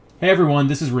Hey everyone,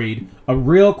 this is Reed. A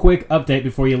real quick update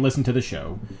before you listen to the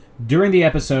show. During the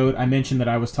episode, I mentioned that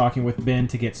I was talking with Ben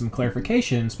to get some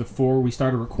clarifications before we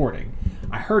started recording.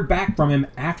 I heard back from him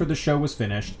after the show was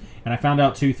finished, and I found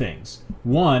out two things.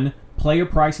 One, player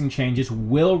pricing changes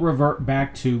will revert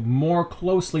back to more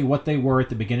closely what they were at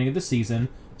the beginning of the season.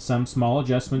 Some small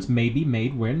adjustments may be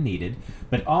made where needed,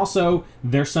 but also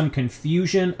there's some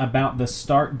confusion about the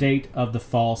start date of the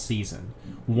fall season.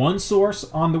 One source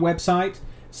on the website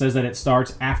says that it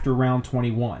starts after round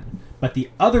 21, but the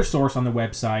other source on the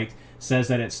website says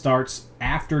that it starts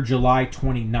after July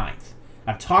 29th.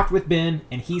 I've talked with Ben,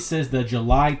 and he says the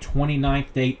July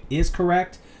 29th date is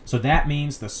correct, so that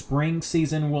means the spring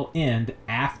season will end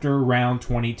after round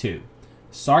 22.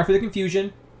 Sorry for the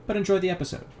confusion, but enjoy the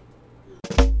episode.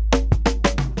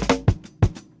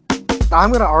 I'm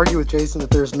going to argue with Jason that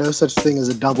there's no such thing as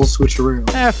a double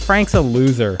switcheroo. Frank's a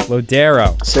loser.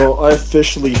 Lodero. So I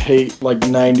officially hate like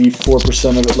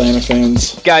 94% of Atlanta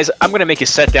fans. Guys, I'm going to make you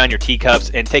set down your teacups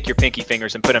and take your pinky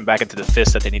fingers and put them back into the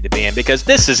fist that they need to be in, because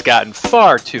this has gotten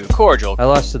far too cordial. I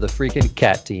lost to the freaking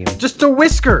cat team. Just a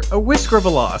whisker of a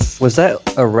loss. Was that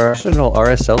a rational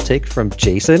RSL take from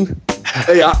Jason?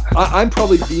 Hey, I'm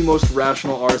probably the most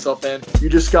rational RSL fan. You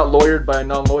just got lawyered by a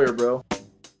non-lawyer, bro.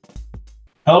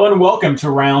 Hello and welcome to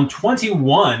round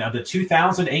 21 of the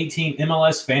 2018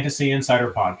 MLS Fantasy Insider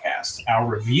Podcast, our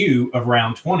review of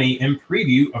round 20 and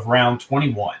preview of round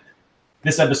 21.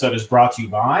 This episode is brought to you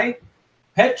by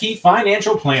Petkey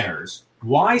Financial Planners.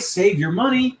 Why save your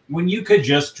money when you could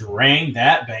just drain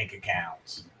that bank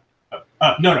account?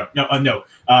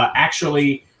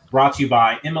 Actually brought to you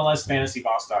by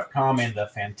MLSFantasyBoss.com and the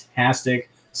fantastic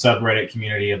subreddit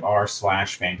community of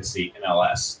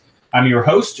r/fantasymls. I'm your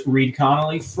host, Reed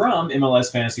Connolly from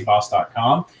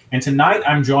MLSFantasyBoss.com, and tonight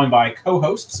I'm joined by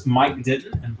co-hosts Mike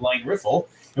Ditton and Blaine Riffle,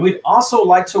 and we'd also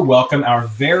like to welcome our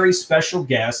very special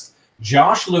guest,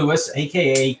 Josh Lewis,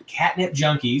 a.k.a. Catnip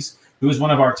Junkies, who is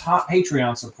one of our top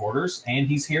Patreon supporters, and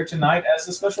he's here tonight as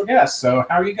a special guest. So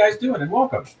how are you guys doing, and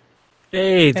welcome.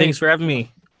 Hey, thanks for having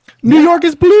me. New York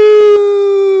is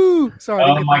blue! Sorry,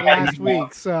 I did my that God, last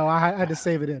week, so I had to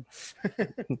save it in.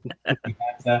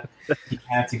 You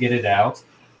had to get it out.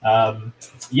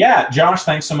 Josh,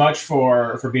 thanks so much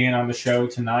for being on the show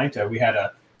tonight. We had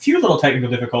a few little technical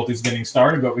difficulties getting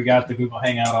started, but we got the Google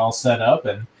Hangout all set up,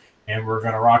 and we're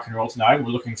going to rock and roll tonight.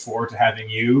 We're looking forward to having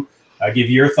you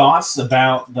give your thoughts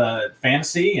about the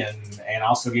fantasy and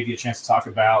also give you a chance to talk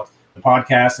about the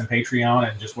podcast and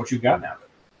Patreon and just what you've gotten out of it.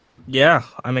 Yeah,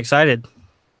 I'm excited.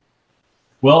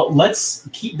 Well, let's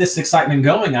keep this excitement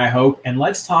going, I hope, and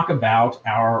let's talk about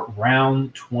our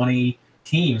round 20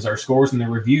 teams, our scores and the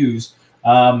reviews.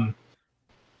 I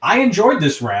enjoyed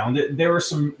this round. There were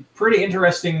some pretty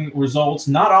interesting results,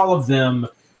 not all of them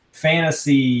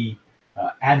fantasy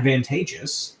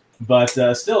advantageous, but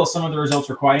still some of the results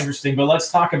were quite interesting. But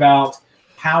let's talk about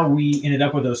how we ended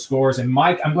up with those scores. And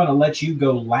Mike, I'm going to let you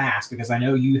go last because I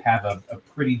know you have a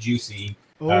pretty juicy...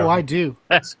 I do.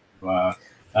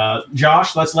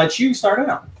 Josh, let's let you start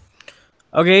out.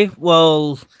 Okay,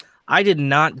 well, I did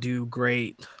not do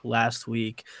great last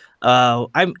week.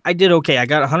 I did okay. I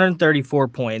got 134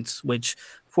 points, which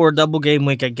for a double game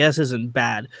week, I guess isn't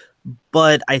bad.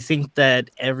 But I think that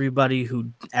everybody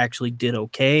who actually did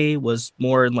okay was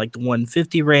more in like the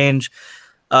 150 range.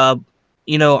 Last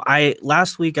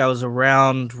week I was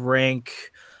around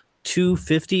rank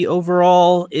 250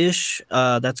 overall ish.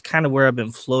 That's kind of where I've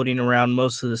been floating around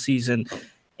most of the season.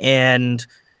 And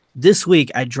this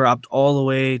week I dropped all the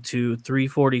way to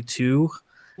 342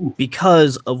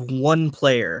 because of one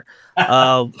player.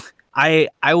 I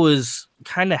was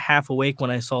kind of half awake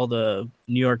when I saw the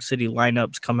New York City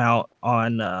lineups come out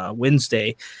on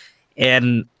Wednesday,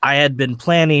 and I had been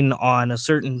planning on a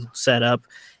certain setup,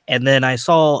 and then I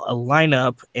saw a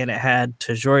lineup and it had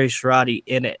Tajouri Shradi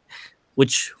in it,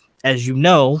 which, as you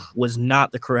know, was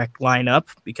not the correct lineup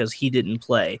because he didn't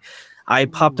play. I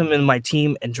popped him in my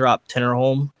team and dropped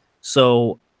Tinnerholm,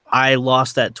 so I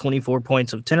lost that 24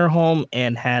 points of Tinnerholm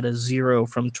and had a 0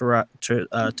 from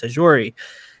Tajouri.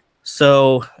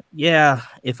 So, yeah,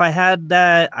 if I had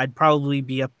that, I'd probably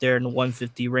be up there in the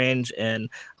 150 range, and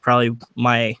probably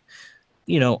my,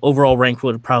 overall rank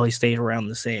would have probably stayed around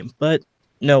the same. But,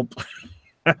 nope.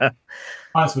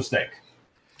 Honest mistake.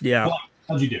 Yeah.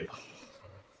 How'd you do?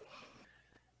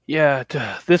 Yeah,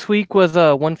 this week was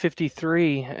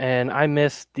 153, and I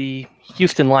missed the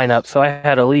Houston lineup, so I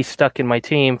had Elise stuck in my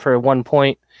team for 1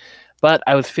 point. But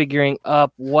I was figuring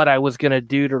up what I was going to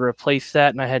do to replace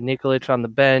that, and I had Nikolic on the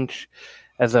bench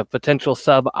as a potential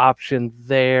sub option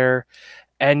there.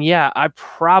 And yeah, I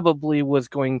probably was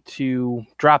going to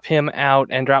drop him out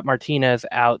and drop Martinez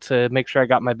out to make sure I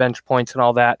got my bench points and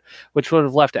all that, which would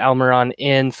have left Almiron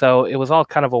in. So it was all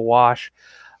kind of a wash.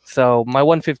 So my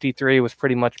 153 was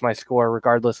pretty much my score,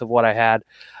 regardless of what I had.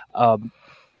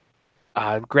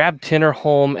 Grabbed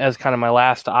Tinnerholm as kind of my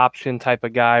last option type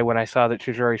of guy when I saw that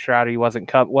Chizuri Shroudy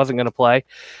wasn't going to play,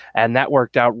 and that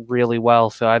worked out really well.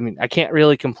 So I mean, I can't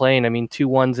really complain. I mean, 2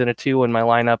 1s and a 2 in my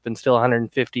lineup, and still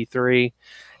 153,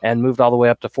 and moved all the way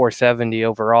up to 470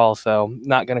 overall. So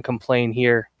not going to complain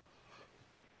here.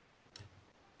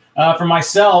 For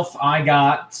myself, I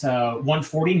got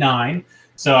 149.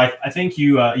 So I think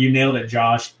you nailed it,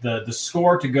 Josh. The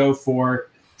score to go for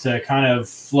to kind of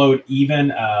float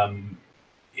even.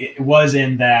 It was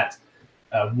in that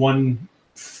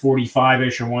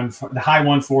 145-ish or the high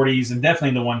 140s and definitely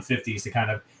in the 150s to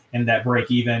kind of in that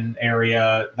break-even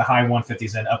area. The high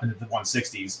 150s and up into the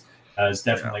 160s is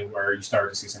definitely where you started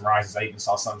to see some rises. I even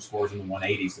saw some scores in the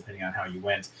 180s depending on how you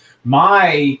went.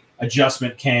 My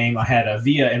adjustment came. I had a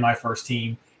Villa in my first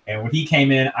team, and when he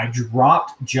came in, I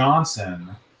dropped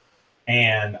Johnson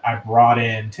and I brought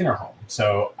in Tinnerholm.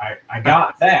 So I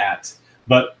got that,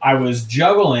 but I was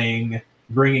juggling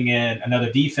bringing in another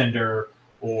defender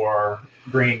or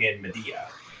bringing in Medea.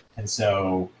 And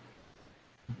so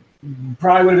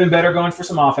probably would have been better going for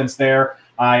some offense there.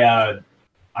 I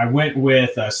went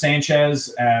with Sanchez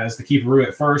as the keeper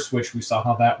at first, which we saw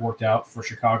how that worked out for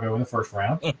Chicago in the first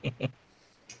round.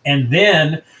 And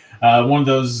then one of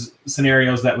those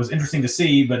scenarios that was interesting to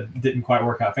see but didn't quite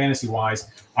work out fantasy-wise,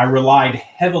 I relied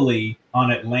heavily on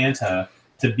Atlanta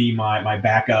to be my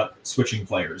backup switching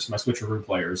players, my switcheroo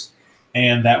players.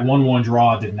 And that 1-1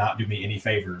 draw did not do me any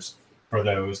favors for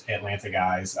those Atlanta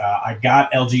guys. I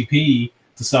got LGP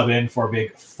to sub in for a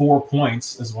big 4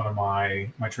 points as one of my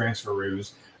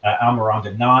transferoos. Almiron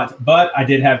did not, but I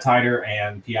did have Titer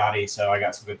and Piatti, so I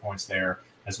got some good points there,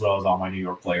 as well as all my New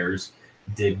York players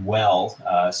did well.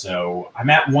 So I'm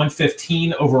at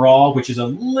 115 overall, which is a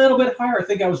little bit higher. I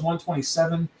think I was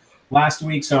 127 last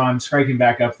week, so I'm scraping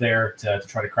back up there to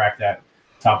try to crack that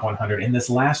top 100 in this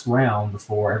last round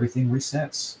before everything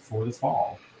resets for the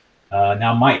fall.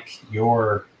 Now, Mike,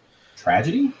 your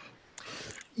tragedy?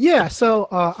 Yeah, so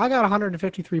I got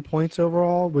 153 points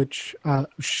overall, which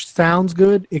sounds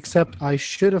good, except I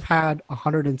should have had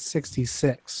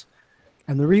 166.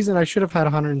 And the reason I should have had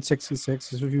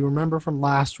 166 is if you remember from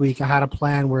last week, I had a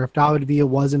plan where if David Villa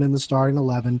wasn't in the starting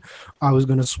 11, I was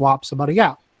going to swap somebody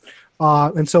out.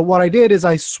 And so what I did is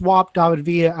I swapped David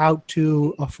Villa out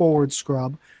to a forward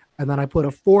scrub, and then I put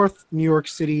a fourth New York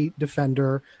City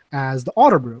defender as the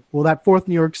Otterbrew. Well, that fourth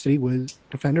New York City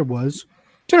defender was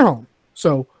Tinnerholm.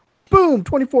 So, boom,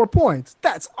 24 points.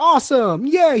 That's awesome.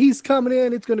 Yeah, he's coming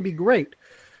in. It's going to be great.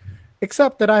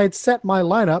 Except that I had set my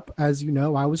lineup. As you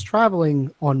know, I was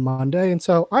traveling on Monday, and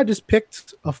so I just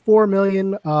picked a 4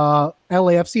 million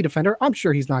LAFC defender. I'm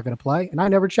sure he's not going to play, and I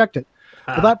never checked it.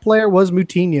 Well, that player was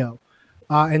Moutinho,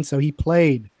 and so he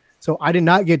played. So I did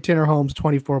not get Tinnerholm's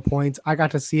 24 points. I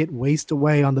got to see it waste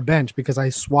away on the bench because I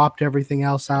swapped everything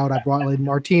else out. I brought in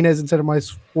Martinez instead of my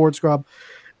forward scrub.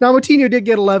 Now, Moutinho did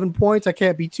get 11 points. I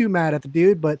can't be too mad at the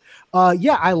dude, but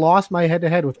yeah, I lost my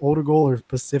head-to-head with Older Goaler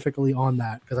specifically on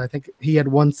that because I think he had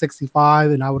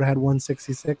 165 and I would have had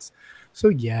 166. So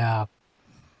yeah.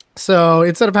 So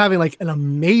instead of having like an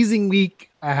amazing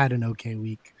week, I had an okay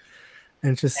week.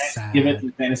 And it's just sad. Give it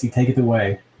to fantasy, take it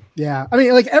away. Yeah. I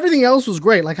mean, like everything else was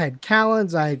great. Like I had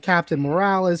Callens, I had Captain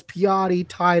Morales, Piatti,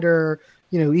 Titer,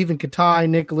 even Katai,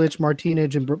 Nikolic,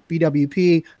 Martinez, and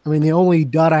BWP. I mean, the only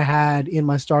dud I had in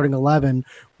my starting 11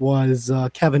 was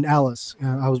Kevin Ellis.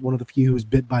 I was one of the few who was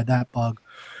bit by that bug,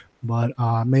 but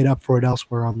made up for it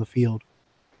elsewhere on the field.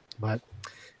 But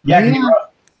it's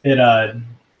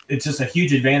just a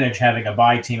huge advantage having a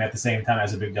bye team at the same time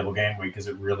as a big double game week because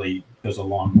it really goes a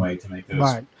long way to make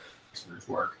those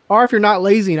work. Or if you're not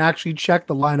lazy and actually check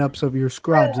the lineups of your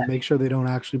scrubs and make sure they don't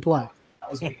actually play.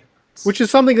 That was me. Which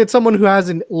is something that someone who has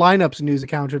an lineups news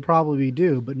account should probably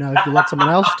do. But no, if you let someone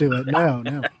else do it, no.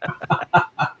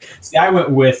 See, I went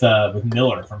with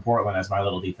Miller from Portland as my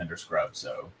little defender scrub,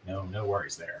 so no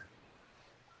worries there.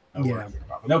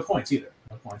 No points either.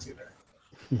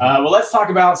 Well, let's talk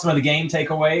about some of the game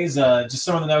takeaways. Just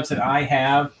some of the notes that I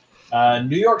have.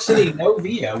 New York City, no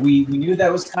Villa. We knew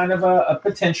that was kind of a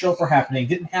potential for happening.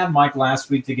 Didn't have Mike last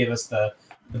week to give us the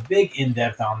big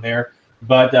in-depth on there.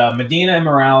 But Medina and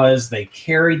Morales, they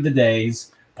carried the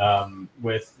days,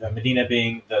 with Medina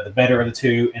being the better of the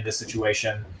two in this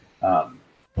situation.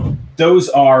 Those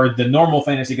are the normal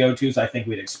fantasy go-tos I think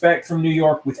we'd expect from New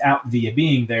York without Villa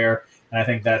being there. And I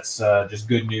think that's just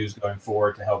good news going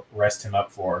forward to help rest him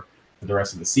up for for the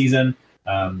rest of the season.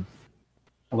 I'll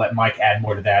let Mike add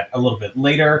more to that a little bit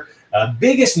later.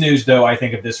 Biggest news, though, I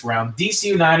think, of this round, DC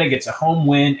United gets a home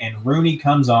win, and Rooney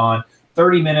comes on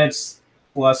 30 minutes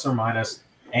plus or minus,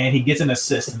 and he gets an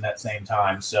assist in that same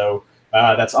time. So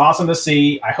that's awesome to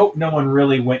see. I hope no one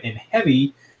really went in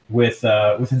heavy with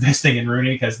investing in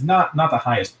Rooney, because not the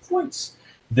highest points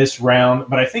this round,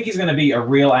 but I think he's going to be a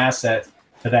real asset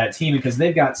to that team because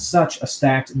they've got such a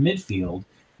stacked midfield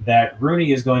that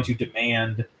Rooney is going to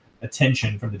demand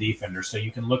attention from the defenders. So you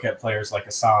can look at players like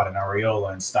Assad and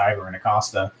Areola and Stiver and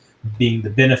Acosta being the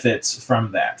benefits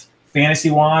from that.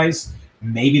 Fantasy-wise,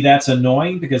 maybe that's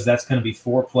annoying because that's going to be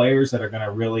 4 players that are going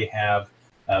to really have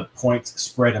points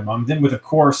spread among them, with, of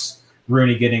course,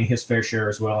 Rooney getting his fair share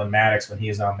as well, and Maddox when he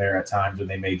is on there at times when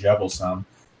they may juggle some.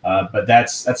 But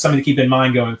that's something to keep in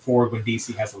mind going forward when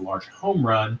DC has a large home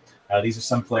run. These are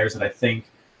some players that I think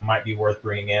might be worth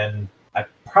bringing in. I'd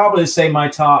probably say my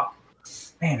top.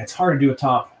 Man, it's hard to do a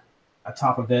top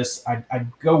of this. I'd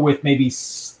go with maybe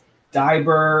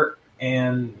Stiber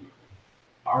and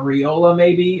Areola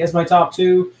maybe as my top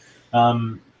 2.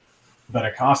 But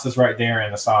Acosta's right there,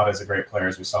 and Assad is a great player,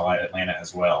 as we saw at Atlanta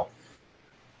as well.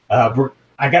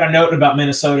 I got a note about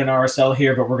Minnesota and RSL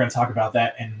here, but we're going to talk about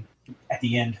that, and at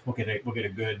the end we'll get a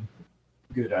good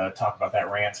talk about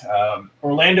that rant.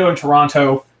 Orlando and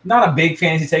Toronto, not a big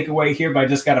fantasy takeaway here, but I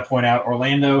just got to point out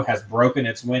Orlando has broken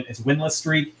its winless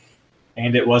streak,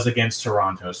 and it was against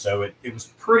Toronto. So it was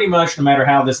pretty much, no matter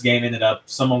how this game ended up,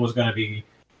 someone was going to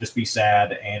be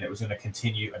sad, and it was going to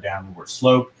continue a downward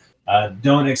slope.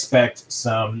 Don't expect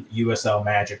some USL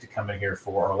magic to come in here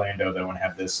for Orlando, though, and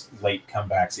have this late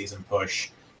comeback season push.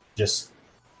 Just,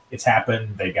 it's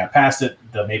happened. They got past it.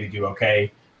 They'll maybe do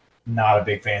okay. Not a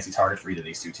big fantasy target for either of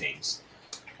these two teams.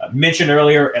 Mentioned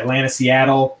earlier,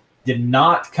 Atlanta-Seattle did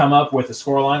not come up with a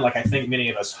scoreline like I think many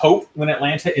of us hope when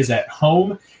Atlanta is at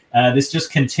home. This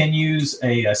just continues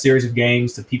a series of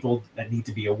games to people that need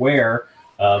to be aware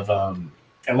of.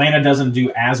 Atlanta doesn't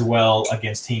do as well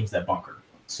against teams that bunker.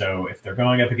 So if they're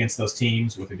going up against those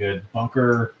teams with a good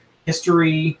bunker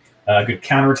history, a good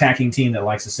counterattacking team that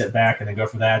likes to sit back and then go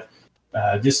for that,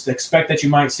 just expect that you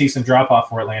might see some drop-off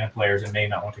for Atlanta players and may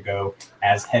not want to go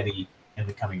as heavy in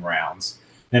the coming rounds.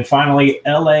 Then finally,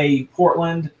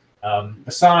 LA-Portland.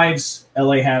 Besides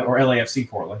LAFC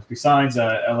Portland, besides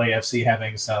LAFC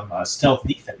having some stealth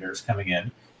defenders coming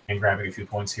in and grabbing a few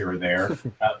points here or there,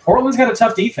 Portland's got a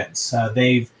tough defense.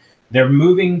 They're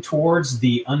moving towards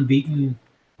the unbeaten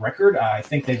record. I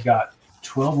think they've got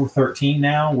 12 or 13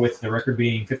 now, with the record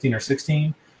being 15 or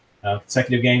 16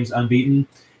 consecutive games unbeaten.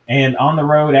 And on the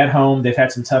road, at home, they've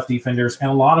had some tough defenders, and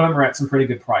a lot of them are at some pretty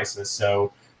good prices.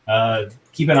 So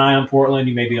keep an eye on Portland.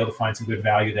 You may be able to find some good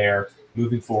value there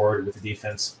moving forward with the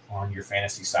defense on your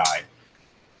fantasy side.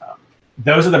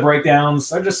 Those are the breakdowns.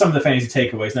 They're just some of the fantasy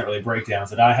takeaways, not really breakdowns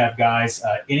that I have, guys.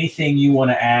 Anything you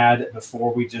want to add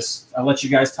before I'll let you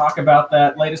guys talk about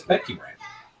that latest Betke rant?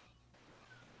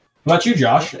 What about you,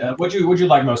 Josh? What'd you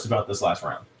like most about this last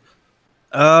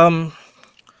round?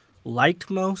 Liked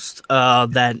most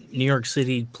that New York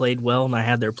City played well and I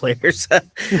had their players.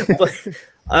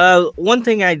 But one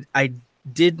thing I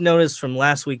did notice from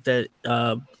last week that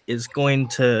is going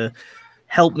to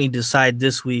help me decide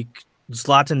this week.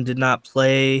 Zlatan did not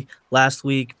play last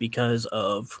week because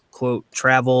of, quote,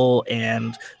 travel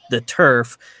and the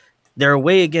turf. They're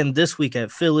away again this week at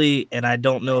Philly, and I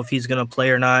don't know if he's going to play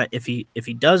or not. If he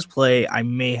does play, I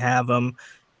may have him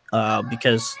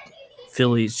because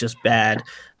Philly's just bad.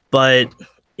 But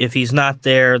if he's not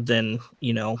there, then,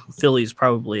 Philly's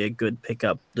probably a good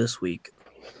pickup this week.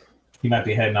 He might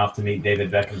be heading off to meet David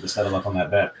Beckham to settle up on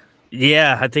that bet.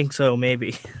 Yeah, I think so,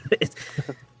 maybe.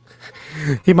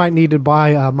 He might need to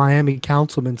buy Miami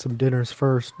councilman some dinners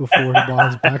first before he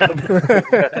buys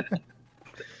Beckham.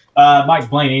 Mike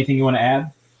Blaine, anything you want to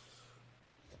add?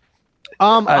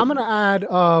 I'm going to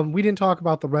add. We didn't talk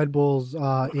about the Red Bulls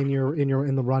in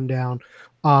the rundown.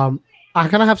 I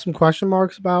kind of have some question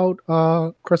marks about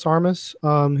Chris Armas.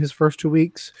 His first 2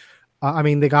 weeks.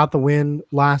 They got the win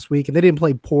last week, and they didn't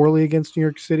play poorly against New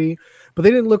York City, but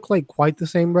they didn't look like quite the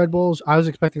same Red Bulls. I was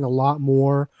expecting a lot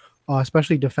more,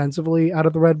 especially defensively, out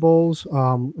of the Red Bulls.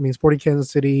 Sporting Kansas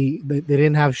City, they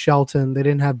didn't have Shelton, they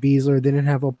didn't have Beasler, they didn't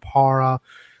have Opara.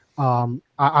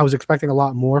 I was expecting a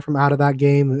lot more from out of that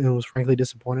game, and was frankly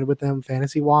disappointed with them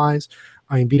fantasy-wise.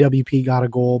 BWP got a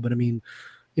goal, but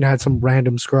had some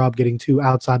random scrub getting 2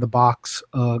 outside-the-box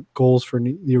goals for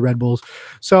the Red Bulls.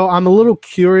 So I'm a little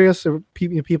curious if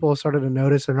people have started to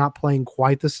notice they're not playing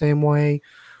quite the same way.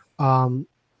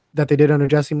 that they did under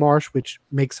Jesse Marsh, which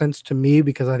makes sense to me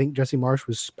because I think Jesse Marsh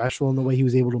was special in the way he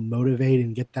was able to motivate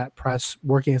and get that press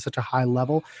working at such a high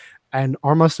level. And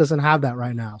Armas doesn't have that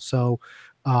right now. So,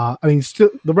 still,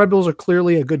 the Red Bulls are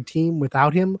clearly a good team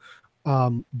without him.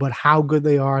 But how good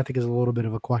they are, I think, is a little bit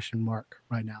of a question mark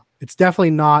right now. It's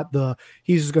definitely not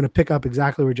he's just going to pick up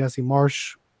exactly where Jesse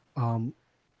Marsh,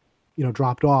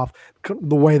 dropped off,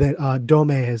 the way that Dome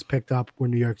has picked up where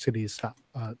New York City has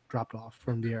dropped off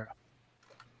from the era.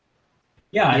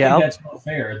 Yeah, I think that's not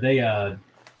fair. They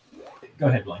go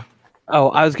ahead, Blaine. Oh,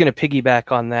 I was going to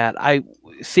piggyback on that.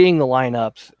 Seeing the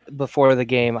lineups before the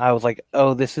game, I was like,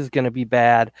 oh, this is going to be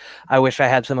bad. I wish I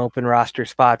had some open roster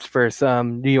spots for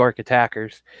some New York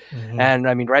attackers. Mm-hmm.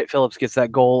 And, Wright Phillips gets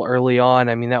that goal early on.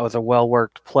 That was a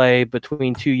well-worked play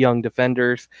between two young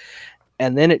defenders.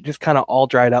 And then it just kind of all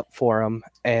dried up for them.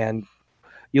 And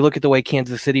you look at the way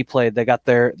Kansas City played. They got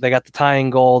the tying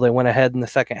goal. They went ahead in the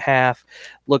second half.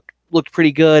 Looked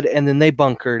pretty good, and then they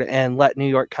bunkered and let New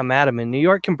York come at them. And New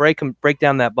York can break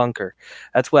down that bunker.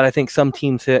 That's what I think some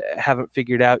teams haven't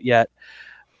figured out yet.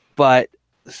 But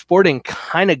Sporting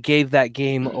kind of gave that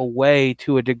game away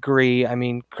to a degree.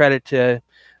 Credit to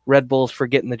Red Bulls for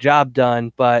getting the job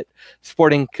done, but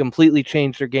Sporting completely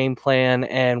changed their game plan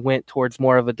and went towards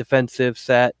more of a defensive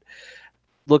set.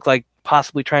 Looked like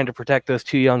possibly trying to protect those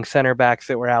two young center backs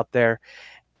that were out there.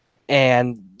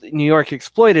 And New York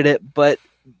exploited it, but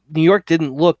New York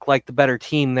didn't look like the better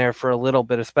team there for a little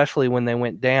bit, especially when they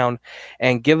went down.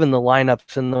 And given the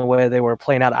lineups and the way they were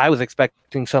playing out, I was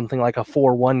expecting something like a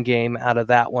 4-1 game out of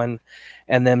that one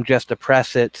and them just to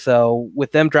press it. So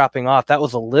with them dropping off, that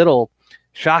was a little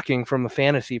shocking from a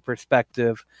fantasy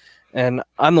perspective. And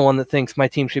I'm the one that thinks my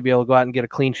team should be able to go out and get a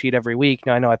clean sheet every week.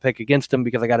 Now, I know I pick against them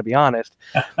because I got to be honest.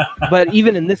 But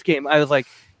even in this game, I was like,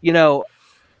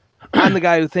 I'm the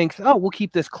guy who thinks, oh, we'll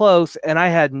keep this close, and I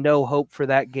had no hope for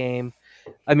that game.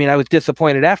 I was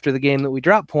disappointed after the game that we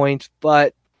dropped points,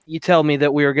 but you tell me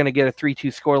that we were going to get a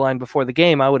 3-2 scoreline before the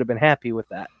game, I would have been happy with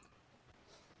that.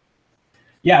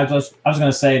 Yeah, I was going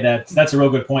to say that's a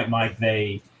real good point, Mike.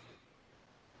 They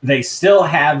still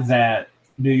have that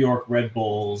New York Red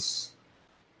Bulls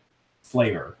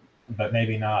flavor, but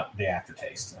maybe not the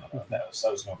aftertaste. I don't know if that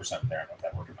was no percent there. I don't know if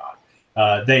that worked or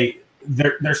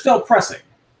not. They're still pressing.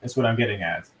 That's what I'm getting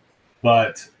at.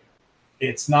 But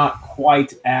it's not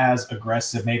quite as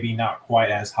aggressive, maybe not quite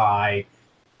as high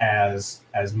as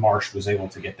Marsh was able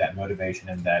to get that motivation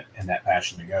and that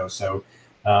passion to go. So,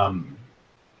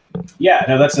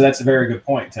 that's a very good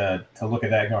point to look at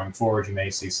that going forward. You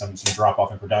may see some drop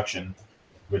off in production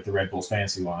with the Red Bulls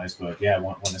fantasy wise, but yeah, I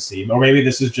want to see. Or maybe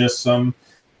this is just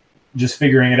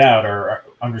figuring it out or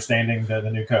understanding the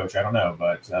new coach. I don't know,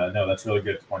 but no, that's really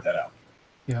good to point that out.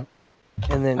 Yeah.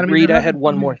 And then Reed, I had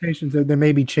one more. They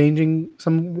may be changing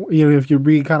some. If you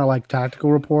read kind of like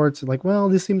tactical reports, like, well,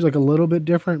 this seems like a little bit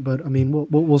different, but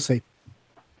we'll see.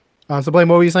 So, Blaine,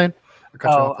 what were you saying?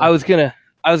 I was gonna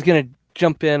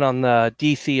jump in on the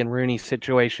DC and Rooney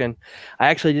situation. I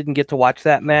actually didn't get to watch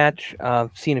that match.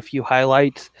 Seen a few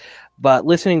highlights, but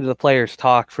listening to the players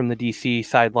talk from the DC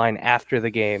sideline after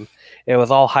the game, it was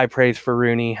all high praise for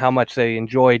Rooney. How much they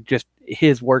enjoyed just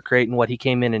his work rate and what he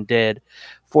came in and did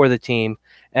for the team.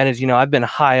 And as you know, I've been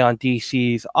high on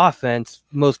DC's offense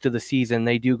most of the season.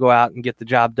 They do go out and get the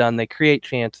job done. They create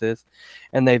chances,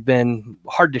 and they've been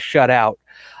hard to shut out.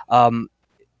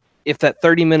 If that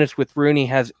 30 minutes with Rooney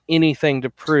has anything to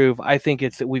prove, I think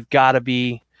it's that we've got to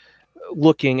be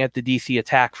looking at the DC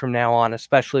attack from now on,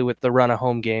 especially with the run of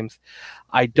home games.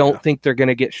 I don't think they're going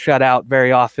to get shut out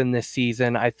very often this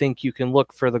season. I think you can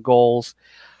look for the goals.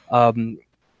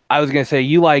 I was going to say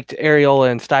you liked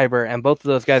Areola and Steiber, and both of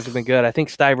those guys have been good. I think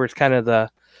Steiber's kind of the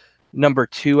number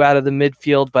 2 out of the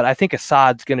midfield, but I think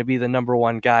Assad's going to be the number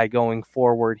 1 guy going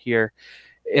forward here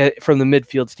from the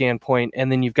midfield standpoint. And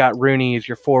then you've got Rooney as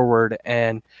your forward,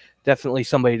 and definitely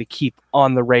somebody to keep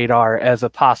on the radar as a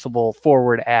possible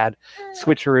forward add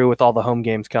switcheroo with all the home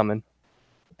games coming.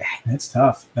 That's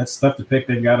tough. That's tough to pick.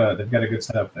 They've got a good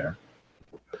setup there.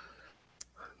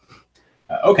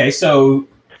 Okay, so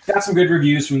got some good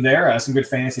reviews from there. Some good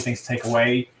fantasy things to take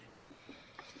away.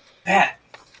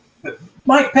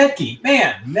 Mike Petke,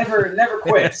 man, never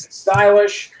quits.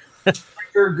 Stylish,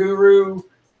 guru,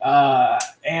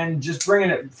 and just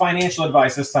bringing financial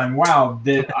advice this time. Wow,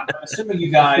 I'm assuming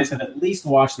you guys have at least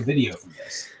watched the video from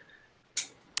this.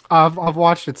 I've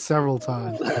watched it several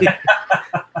times.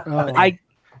 I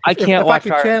can't watch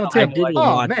I didn't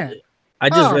watch it. I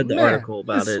just read the article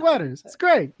about it. Sweaters, it's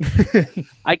great.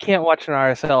 I can't watch an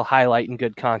RSL highlight in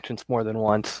good conscience more than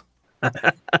once.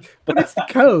 But it's the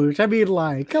coach. Come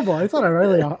on, it's not a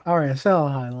really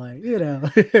RSL highlight,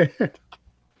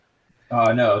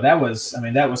 Oh no, that was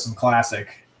some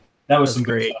classic. That was some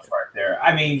great. good stuff right there.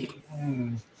 I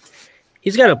mean,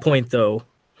 He's got a point though.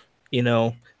 You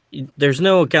know, there's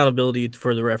no accountability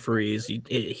for the referees.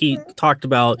 He talked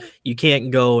about you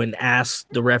can't go and ask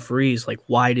the referees, like,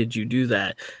 why did you do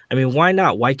that? I mean, why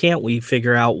not? Why can't we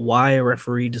figure out why a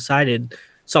referee decided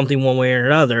something one way or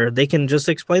another? They can just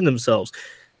explain themselves,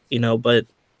 but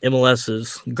MLS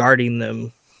is guarding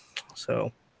them.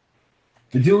 So,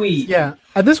 do we? Yeah,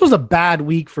 this was a bad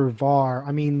week for VAR.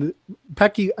 I mean,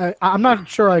 Petke. I'm not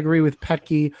sure I agree with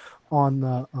Petke on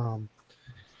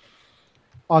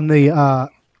the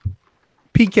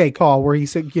PK call where he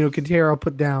said, Quintero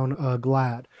put down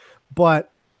Glad,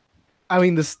 but I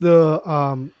mean I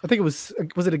think it was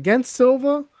it against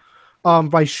Silva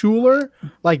by Schuler?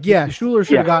 Like, yeah, Schuler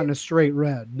should have gotten a straight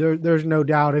red. There's no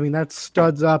doubt. I mean, that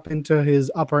studs up into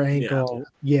his upper ankle.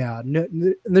 Yeah,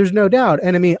 there's no doubt.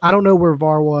 And I mean, I don't know where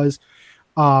VAR was.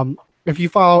 If you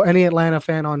follow any Atlanta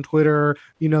fan on Twitter,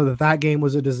 you know that game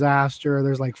was a disaster.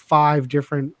 There's like 5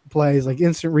 different plays. Like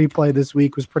instant replay this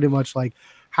week was pretty much like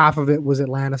half of it was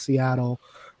Atlanta, Seattle.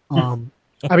 I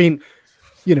mean,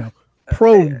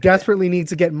 Pro desperately needs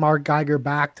to get Mark Geiger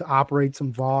back to operate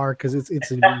some VAR because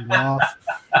it's rough.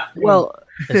 Well,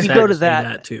 you go to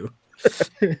that too.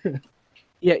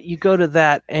 Yeah, you go to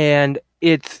that, and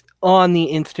it's on the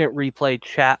instant replay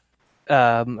chat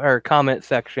or comment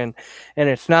section, and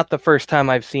it's not the first time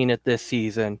I've seen it this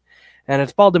season. And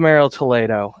it's Baldomero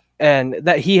Toledo, and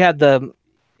that he had the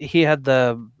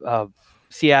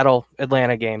Seattle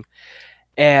Atlanta game.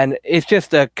 And it's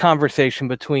just a conversation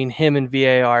between him and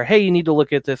VAR. Hey, you need to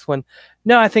look at this one.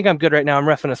 No, I think I'm good right now. I'm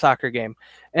reffing a soccer game.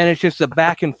 And it's just a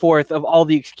back and forth of all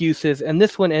the excuses. And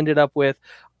this one ended up with,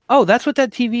 oh, that's what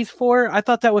that TV's for? I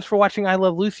thought that was for watching I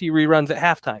Love Lucy reruns at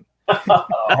halftime.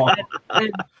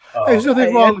 There's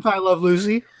nothing wrong with I Love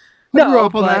Lucy. I grew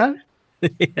up on that.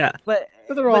 Yeah. But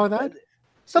nothing wrong with that.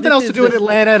 Something else to do in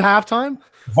Atlanta at halftime.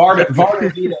 Varda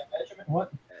Benjamin,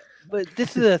 what? But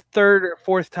this is the third or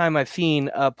fourth time I've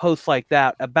seen a post like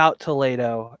that about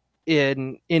Toledo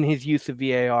in his use of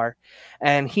VAR,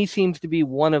 and he seems to be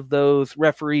one of those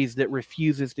referees that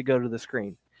refuses to go to the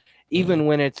screen, even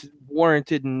when it's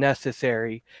warranted and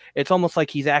necessary. It's almost like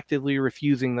he's actively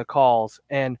refusing the calls.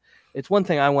 And it's one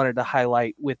thing I wanted to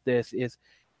highlight with this is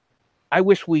I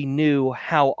wish we knew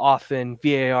how often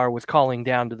VAR was calling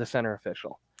down to the center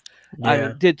official.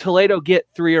 Yeah. Did Toledo get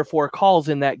 3 or 4 calls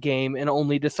in that game and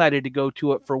only decided to go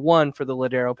to it for 1 for the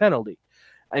Ladero penalty?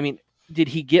 I mean, did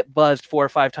he get buzzed 4 or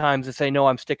 5 times and say, no,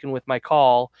 I'm sticking with my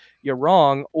call, you're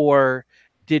wrong? Or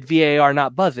did VAR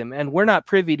not buzz him? And we're not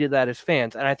privy to that as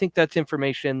fans. And I think that's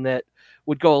information that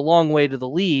would go a long way to the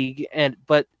league,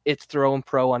 but it's throwing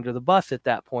Pro under the bus at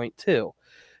that point too.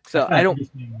 So I don't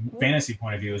fantasy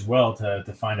point of view as well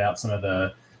to find out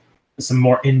some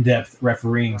more in-depth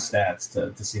refereeing stats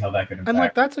to see how that could impact. And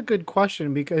like that's a good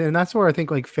question and that's where I think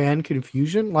like fan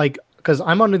confusion, because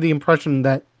I'm under the impression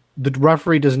that the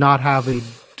referee does not have a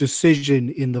decision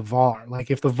in the VAR.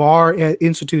 Like if the VAR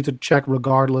institutes a check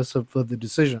regardless of the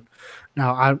decision.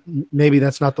 Now, maybe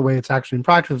that's not the way it's actually in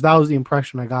practice. That was the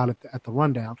impression I got at the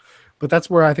rundown. But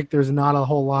that's where I think there's not a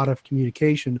whole lot of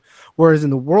communication. Whereas in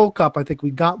the World Cup, I think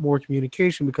we got more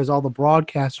communication because all the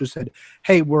broadcasters said,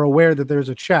 hey, we're aware that there's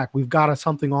a check. We've got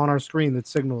something on our screen that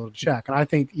signals a check. And I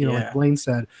think, like Blaine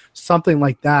said, something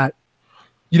like that,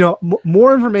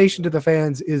 more information to the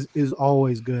fans is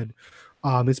always good,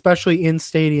 especially in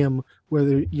stadium where,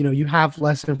 you have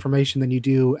less information than you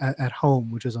do at home,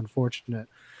 which is unfortunate.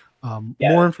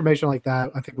 More information like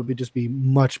that, I think, would just be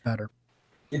much better.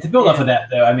 To build off of that,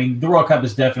 though, I mean, the World Cup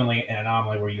is definitely an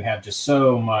anomaly where you have just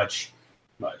so much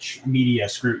media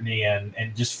scrutiny and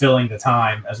just filling the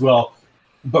time as well.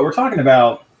 But we're talking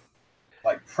about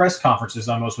like press conferences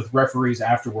almost with referees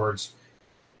afterwards.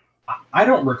 I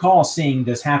don't recall seeing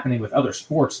this happening with other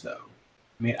sports, though.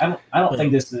 I mean, I don't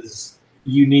think this is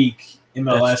unique.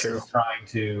 MLS is trying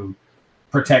to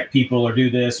protect people or do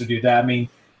this or do that. I mean,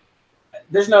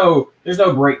 there's no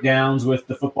breakdowns with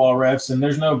the football refs, and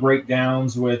there's no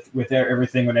breakdowns with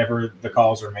everything whenever the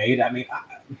calls are made. I mean,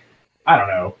 I don't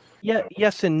know. Yeah,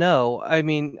 yes and no. I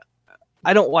mean,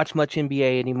 I don't watch much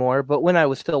NBA anymore, but when I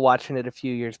was still watching it a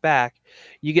few years back,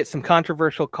 you get some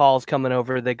controversial calls coming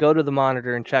over. They go to the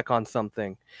monitor and check on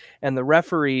something, and the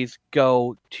referees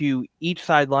go to each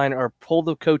sideline or pull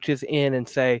the coaches in and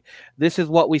say, this is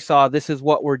what we saw, this is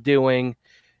what we're doing.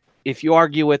 If you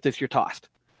argue with this, you're tossed.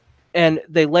 And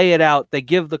they lay it out. They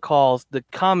give the calls. The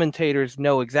commentators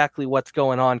know exactly what's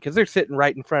going on because they're sitting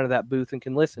right in front of that booth and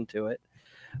can listen to it.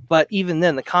 But even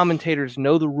then, the commentators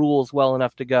know the rules well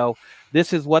enough to go,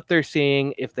 this is what they're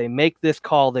seeing. If they make this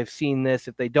call, they've seen this.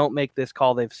 If they don't make this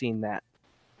call, they've seen that.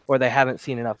 Or they haven't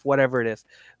seen enough, whatever it is.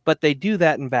 But they do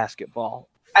that in basketball.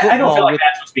 I don't feel like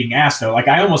that's what's being asked, though. Like,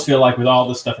 I almost feel like with all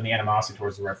this stuff and the animosity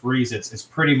towards the referees, it's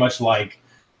pretty much like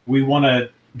we want to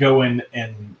go in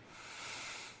and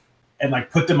like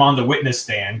put them on the witness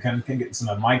stand, can get some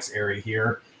of Mike's area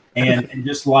here, and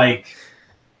just like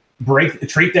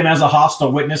treat them as a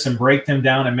hostile witness and break them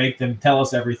down and make them tell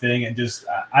us everything, and just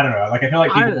I don't know. Like, I feel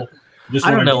like people just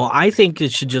I don't know. I think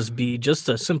it should just be just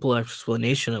a simple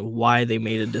explanation of why they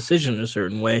made a decision a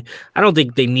certain way. I don't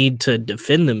think they need to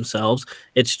defend themselves.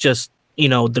 It's just,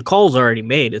 the call's already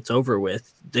made. It's over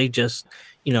with. They just,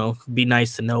 be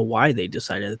nice to know why they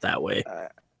decided it that way.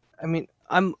 I mean,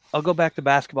 I'll go back to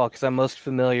basketball because I'm most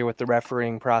familiar with the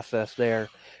refereeing process there.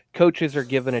 Coaches are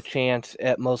given a chance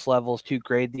at most levels to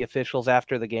grade the officials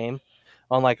after the game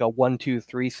on like a 1, 2,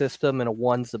 3 system, and a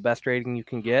 1's the best rating you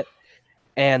can get.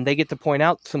 And they get to point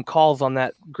out some calls on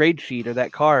that grade sheet or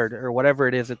that card or whatever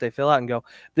it is that they fill out and go,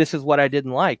 this is what I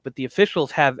didn't like. But the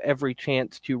officials have every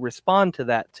chance to respond to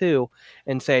that too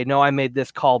and say, no, I made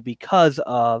this call because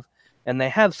of, and they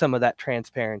have some of that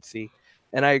transparency.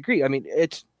 And I agree. I mean,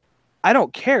 I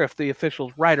don't care if the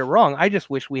official's right or wrong. I just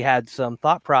wish we had some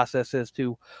thought process as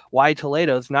to why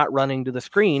Toledo's not running to the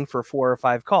screen for 4 or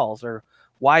 5 calls, or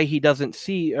why he doesn't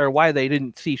see, or why they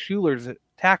didn't see Schuler's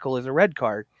tackle as a red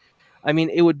card. I mean,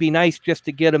 it would be nice just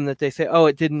to get them that they say, oh,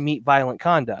 it didn't meet violent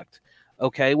conduct.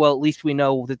 Okay, well, at least we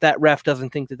know that ref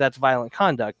doesn't think that that's violent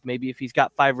conduct. Maybe if he's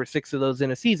got 5 or 6 of those in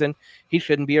a season, he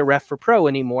shouldn't be a ref for pro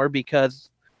anymore,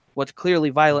 because what's clearly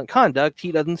violent conduct,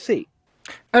 he doesn't see.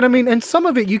 And I mean, and some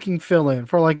of it you can fill in.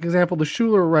 For like example, the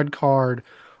Schuler red card,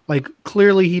 like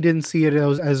clearly he didn't see it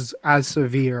as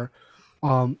severe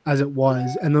as it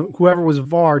was, and whoever was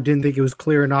VAR didn't think it was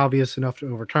clear and obvious enough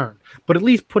to overturn. But at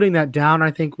least putting that down, I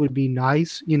think, would be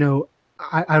nice.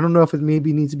 I don't know if it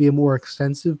maybe needs to be a more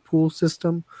extensive pool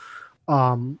system.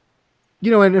 And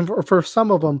for some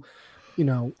of them,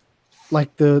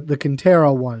 like the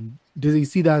Quintero one, does he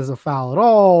see that as a foul at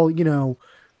all?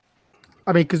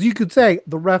 I mean, because you could say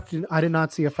the ref, I did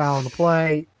not see a foul in the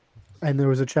play, and there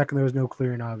was a check and there was no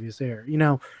clear and obvious error.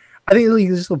 I think at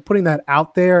least just putting that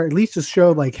out there, at least to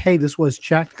show like, hey, this was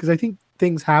checked, because I think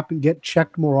things get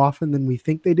checked more often than we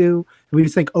think they do. And we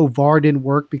just think, oh, VAR didn't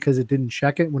work because it didn't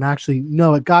check it, when actually,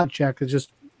 no, it got checked. It's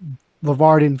just the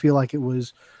VAR didn't feel like it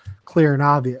was clear and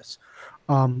obvious,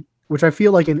 which I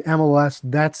feel like in MLS,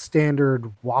 that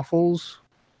standard waffles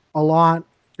a lot,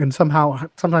 and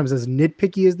sometimes as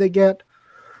nitpicky as they get.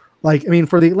 Like, I mean,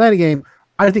 for the Atlanta game,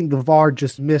 I think the VAR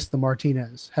just missed the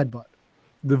Martinez headbutt.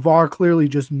 The VAR clearly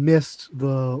just missed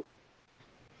the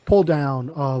pull down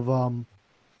of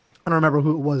I don't remember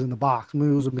who it was in the box.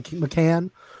 Maybe it was McCann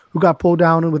who got pulled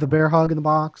down with a bear hug in the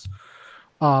box.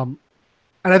 And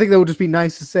I think that would just be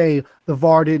nice to say the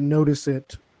VAR didn't notice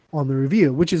it on the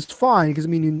review, which is fine, because I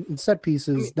mean, in set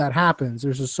pieces that happens.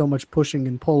 There's just so much pushing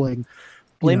and pulling.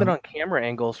 Blame it on camera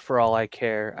angles for all I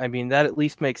care. I mean, that at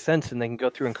least makes sense, and they can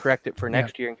go through and correct it for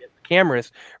next year and get the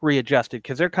cameras readjusted,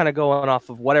 because they're kind of going off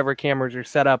of whatever cameras are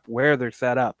set up, where they're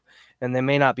set up, and they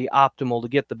may not be optimal to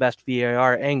get the best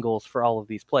VAR angles for all of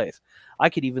these plays. I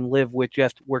could even live with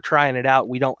just, we're trying it out,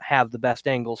 we don't have the best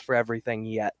angles for everything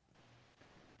yet.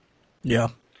 Yeah.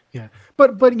 Yeah.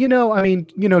 But I mean,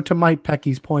 to Mike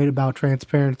Pecky's point about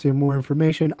transparency and more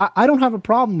information, I don't have a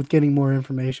problem with getting more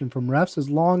information from refs, as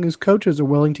long as coaches are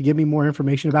willing to give me more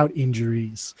information about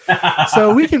injuries.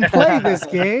 So we can play this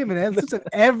game, and listen,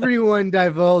 everyone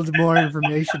divulge more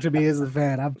information to me as a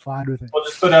fan. I'm fine with it. We'll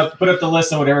just put up the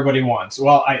list of what everybody wants.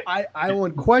 Well, I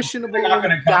want questionable,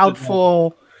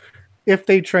 doubtful, if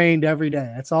they trained every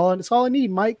day. That's all I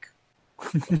need, Mike.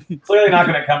 Clearly not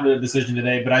going to come to the decision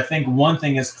today, but I think one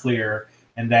thing is clear,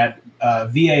 and that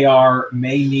VAR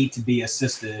may need to be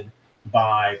assisted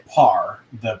by PAR,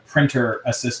 the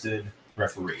printer-assisted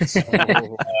referees.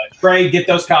 So, Trey, get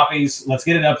those copies. Let's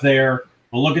get it up there.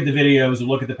 We'll look at the videos. We'll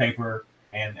look at the paper,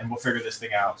 and we'll figure this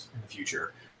thing out in the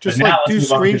future. Just do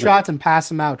screenshots and pass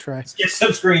them out, Trey. Let's get some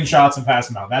screenshots and pass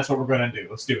them out. That's what we're going to do.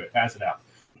 Let's do it. Pass it out.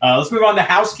 Let's move on to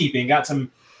housekeeping. Got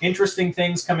some interesting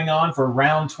things coming on for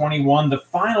round 21, the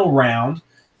final round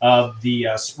of the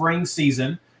spring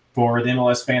season for the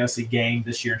MLS Fantasy game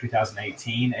this year in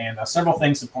 2018, and several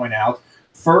things to point out.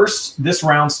 First, this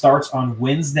round starts on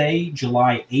Wednesday,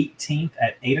 July 18th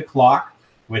at 8 o'clock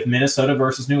with Minnesota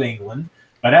versus New England.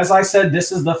 But as I said,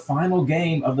 this is the final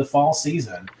game of the fall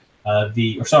season.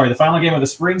 The final game of the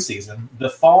spring season. The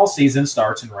fall season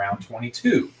starts in round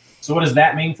 22. So what does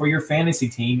that mean for your fantasy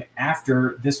team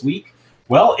after this week?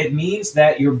 Well, it means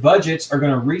that your budgets are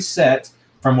going to reset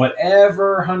from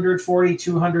whatever 140,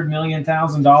 200 million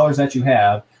thousand dollars that you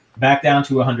have back down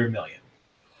to 100 million.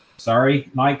 Sorry,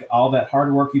 Mike, all that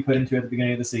hard work you put into it at the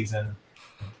beginning of the season,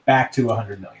 back to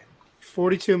 100 million.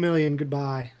 42 million.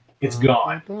 Goodbye. It's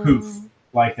gone. Poof.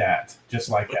 Like that. Just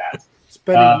like that.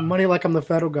 Spending money like I'm the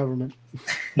federal government.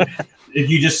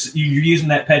 If you're using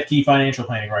that pet key financial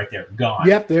planning right there. Gone.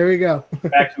 Yep, there you go.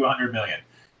 Back to 100 million.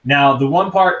 Now, the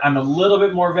one part I'm a little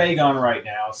bit more vague on right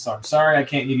now, so I'm sorry I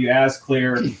can't give you as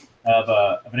clear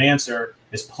of an answer,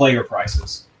 is player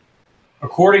prices.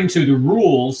 According to the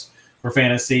rules for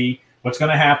fantasy, what's going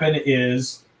to happen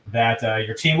is that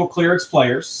your team will clear its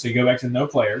players, so you go back to no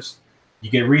players.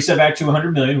 You get reset back to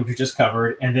 100 million, which we just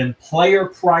covered, and then player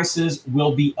prices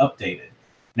will be updated.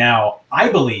 Now,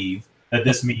 I believe that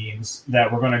this means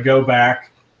that we're going to go back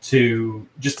to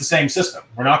just the same system.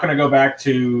 We're not going to go back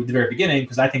to the very beginning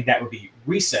because I think that would be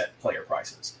reset player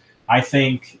prices. I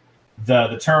think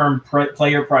the term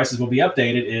player prices will be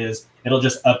updated is it'll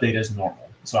just update as normal.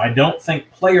 So I don't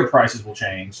think player prices will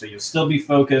change. So you'll still be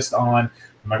focused on,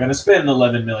 am I going to spend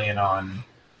 11 million on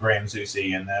Graham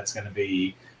Zusi? And that's going to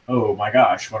be, oh my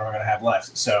gosh, what am I going to have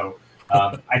left? So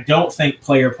I don't think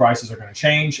player prices are going to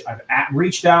change. I've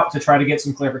reached out to try to get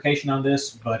some clarification on this,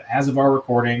 but as of our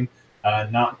recording,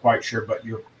 not quite sure, but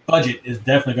your budget is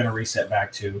definitely going to reset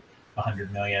back to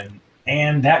 100 million.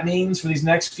 And that means for these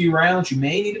next few rounds, you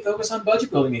may need to focus on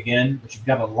budget building again, but you've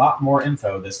got a lot more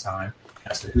info this time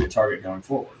as to who to target going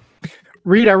forward.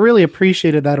 Reed, I really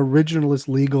appreciated that originalist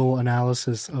legal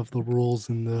analysis of the rules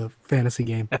in the fantasy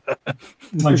game.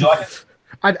 Did you like it?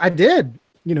 I did.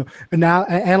 You know, and now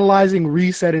analyzing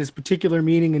reset its particular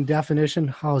meaning and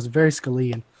definition, I was very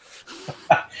Scalian.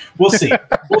 We'll see.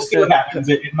 We'll see what happens.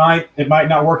 It might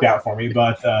not work out for me,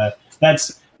 but that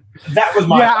was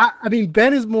my. Yeah, I mean,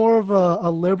 Ben is more of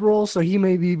a liberal, so he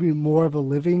may be more of a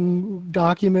living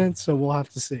document. So we'll have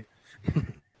to see.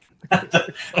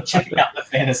 Checking out the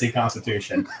fantasy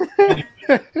constitution.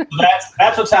 So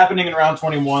that's what's happening in round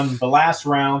 21, the last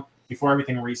round before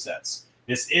everything resets.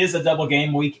 This is a double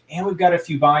game week, and we've got a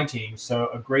few bye teams, so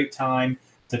a great time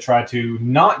to try to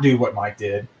not do what Mike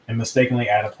did and mistakenly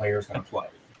add a player who's going to play.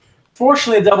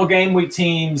 Fortunately, double game week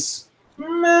teams,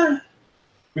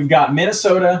 we've got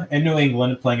Minnesota and New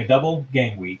England playing a double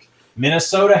game week.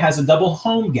 Minnesota has a double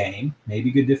home game,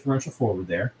 maybe good differential forward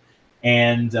there.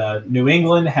 And New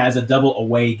England has a double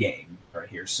away game right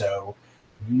here. So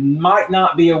might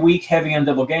not be a week heavy on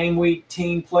double game week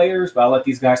team players, but I'll let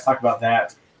these guys talk about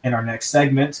that in our next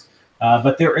segment.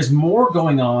 But there is more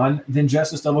going on than just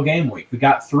this double game week. We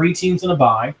got 3 teams in a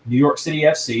bye: New York City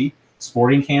FC,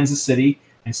 Sporting Kansas City,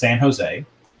 and San Jose.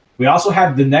 We also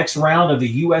have the next round of the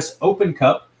U.S. Open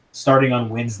Cup starting on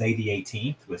Wednesday the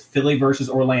 18th with Philly versus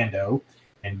Orlando.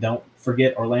 And don't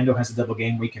forget, Orlando has a double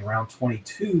game week in round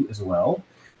 22 as well.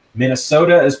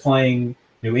 Minnesota is playing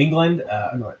New England. I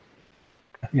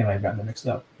think I might have gotten them mixed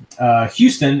up.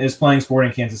 Houston is playing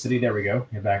Sporting Kansas City. There we go.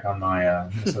 Get back on my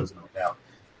Minnesota's no doubt.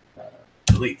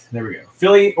 Delete. There we go.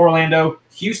 Philly, Orlando.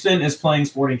 Houston is playing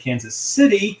Sporting Kansas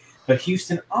City, but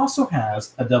Houston also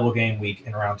has a double game week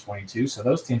in round 22, so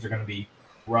those teams are going to be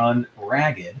run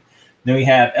ragged. Then we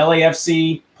have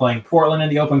LAFC playing Portland in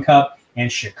the Open Cup,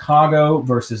 and Chicago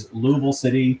versus Louisville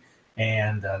City,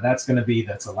 and that's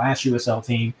the last USL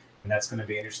team, and that's going to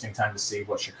be an interesting time to see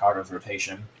what Chicago's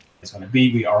rotation is going to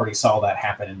be. We already saw that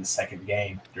happen in the second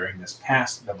game during this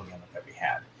past double game that we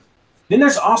had. Then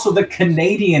there's also the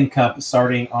Canadian Cup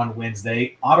starting on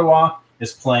Wednesday. Ottawa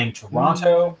is playing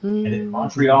Toronto, and then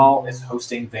Montreal is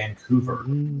hosting Vancouver.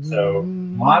 So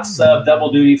lots of double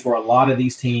duty for a lot of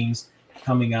these teams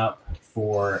coming up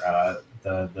for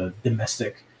the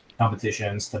domestic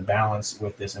competitions to balance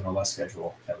with this MLS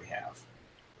schedule that we have.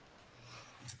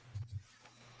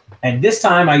 And this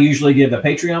time I usually give a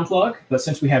Patreon plug, but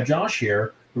since we have Josh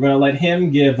here, we're going to let him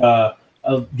give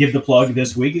the plug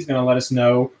this week. He's going to let us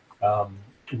know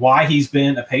why he's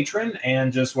been a patron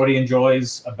and just what he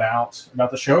enjoys about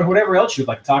the show and whatever else you'd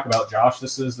like to talk about. Josh,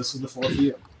 this is the floor for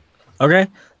you. Okay.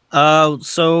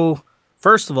 So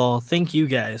first of all, thank you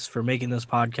guys for making this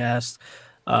podcast.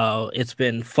 It's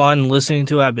been fun listening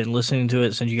to it. I've been listening to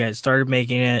it since you guys started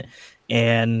making it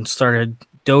and started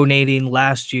donating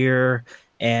last year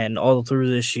and all through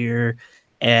this year.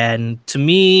 And to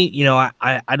me, you know,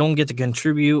 I don't get to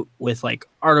contribute with like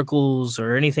articles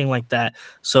or anything like that.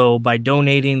 So by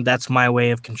donating, that's my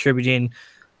way of contributing.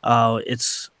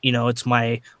 It's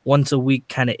my once a week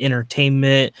kind of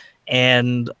entertainment,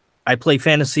 and I play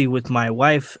fantasy with my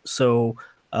wife. So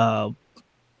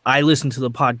I listen to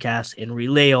the podcast and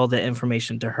relay all the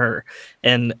information to her.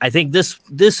 And I think this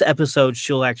episode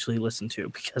she'll actually listen to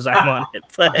because I'm on it,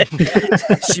 but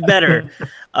she better.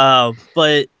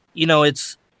 But you know,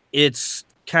 it's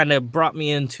kind of brought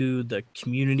me into the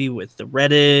community with the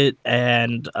Reddit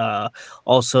and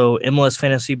also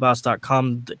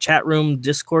MLSFantasyBoss.com. The chat room,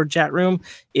 Discord chat room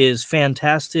is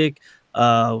fantastic.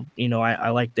 You know, I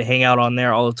like to hang out on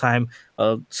there all the time.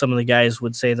 Some of the guys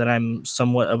would say that I'm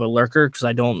somewhat of a lurker because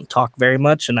I don't talk very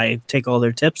much and I take all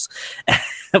their tips.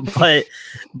 but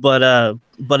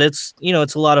it's, you know,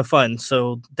 it's a lot of fun.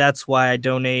 So that's why I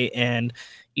donate. And,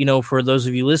 you know, for those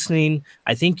of you listening,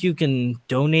 I think you can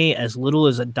donate as little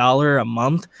as $1 a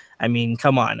month. I mean,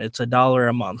 come on, it's $1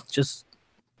 a month. Just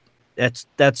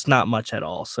that's not much at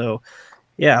all. So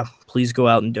yeah, please go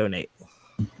out and donate.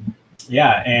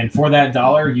 Yeah, and for that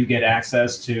 $1, you get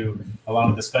access to a lot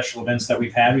of the special events that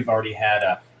we've had. We've already had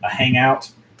a hangout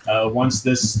once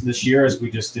this year, as we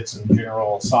just did some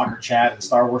general soccer chat and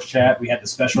Star Wars chat. We had the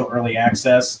special early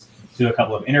access to a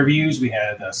couple of interviews. We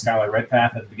had Skylar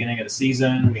Redpath at the beginning of the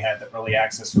season. We had the early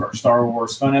access to our Star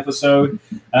Wars fun episode.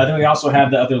 Then we also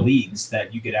have the other leagues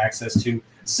that you get access to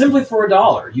simply for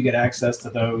 $1. You get access to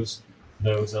those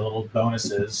little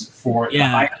bonuses. For the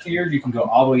higher tier, you can go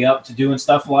all the way up to doing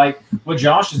stuff like what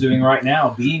Josh is doing right now,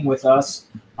 being with us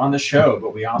on the show.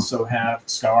 But we also have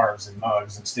scarves and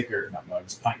mugs and stickers, not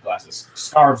mugs, pint glasses,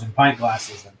 scarves and pint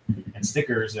glasses and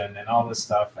stickers and all this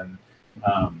stuff. And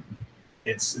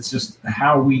it's just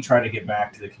how we try to get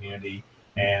back to the community.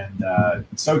 And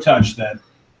so touched that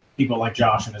people like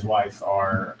Josh and his wife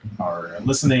are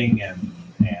listening and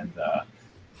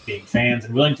being fans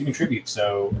and willing to contribute.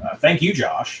 So thank you,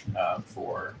 Josh,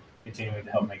 for continuing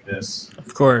to help make this.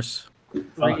 Of course.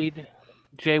 Reed,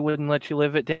 Jay wouldn't let you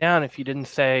live it down if you didn't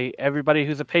say everybody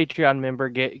who's a Patreon member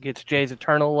gets Jay's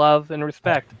eternal love and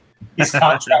respect. His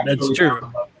contract. That's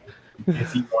true.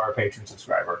 If you are a patron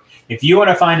subscriber. If you want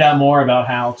to find out more about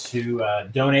how to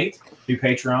donate through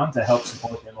Patreon to help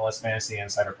support the MLS Fantasy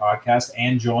Insider podcast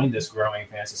and join this growing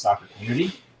fantasy soccer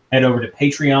community, head over to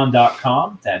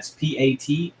patreon.com. That's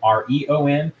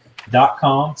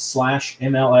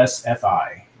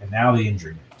patreon.com/MLSFI. And now the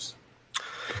injury news.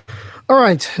 All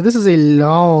right, this is a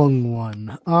long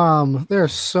one. There are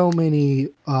so many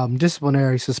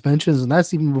disciplinary suspensions, and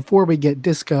that's even before we get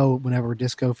Disco, whenever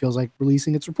Disco feels like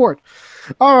releasing its report.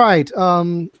 All right,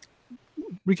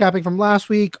 recapping from last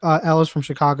week, Ellis from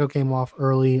Chicago came off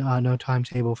early, no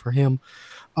timetable for him.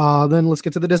 Then let's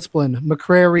get to the discipline.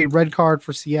 McCrary, red card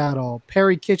for Seattle.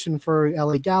 Perry Kitchen for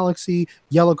LA Galaxy,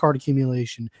 yellow card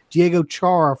accumulation. Diego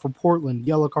Chara for Portland,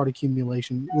 yellow card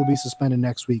accumulation, will be suspended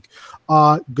next week.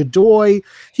 Godoy,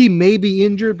 he may be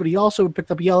injured, but he also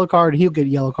picked up a yellow card, and he'll get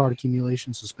yellow card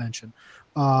accumulation suspension.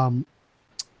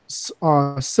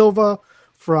 Silva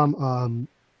from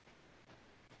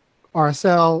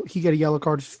RSL, he got a yellow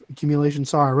card accumulation.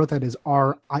 Sorry, I wrote that as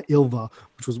Ilva,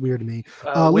 which was weird to me.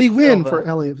 Lee Win for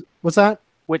LA. What's that?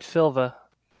 Which Silva?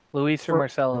 Luis or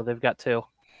Marcelo? They've got two.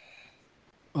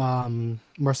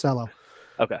 Marcelo.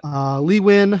 Okay. Lee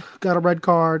Win got a red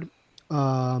card.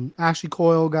 Ashley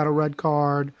Coyle got a red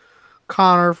card.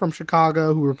 Connor from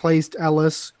Chicago, who replaced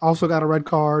Ellis, also got a red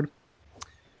card.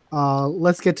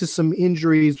 Let's get to some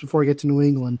injuries before we get to New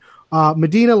England.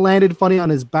 Medina landed funny on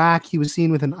his back. He was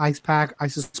seen with an ice pack. I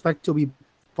suspect he'll be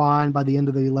fine by the end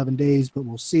of the 11 days, but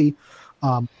we'll see.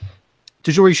 Tajuri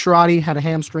Shradi had a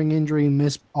hamstring injury and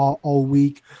missed all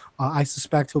week. I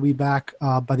suspect he'll be back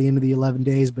by the end of the 11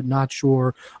 days, but not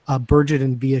sure. Burgett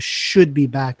and Villa should be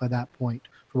back by that point,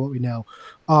 for what we know.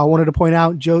 I wanted to point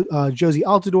out Josie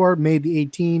Altidore made the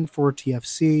 18 for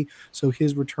TFC, so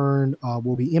his return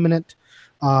will be imminent.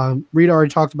 Reed already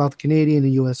talked about the Canadian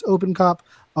and U.S. Open Cup.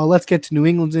 Let's get to New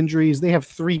England's injuries. They have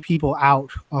 3 people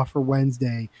out for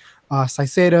Wednesday.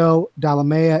 Saicedo,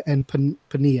 Dalamea, and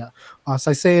Pania.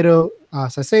 Saicedo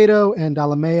and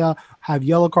Dalamea have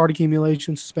yellow card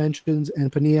accumulation suspensions,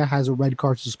 and Pania has a red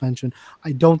card suspension.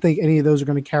 I don't think any of those are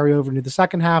going to carry over into the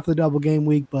second half of the double game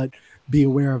week, but be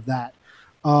aware of that.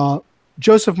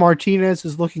 Joseph Martinez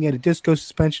is looking at a disco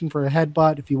suspension for a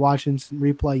headbutt. If you watch instant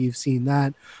replay, you've seen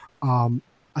that.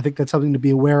 I think that's something to be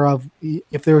aware of.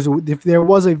 If there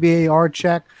was a VAR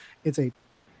check, it's a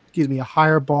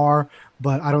higher bar,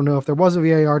 but I don't know if there was a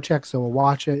VAR check, so we'll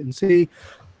watch it and see.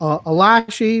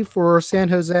 Alashi for San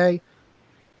Jose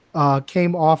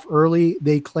came off early.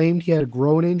 They claimed he had a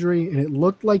groin injury, and it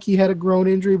looked like he had a groin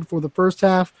injury before the first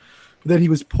half, but then he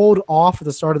was pulled off at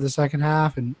the start of the second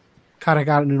half and kind of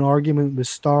got in an argument with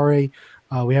Starry.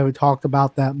 We haven't talked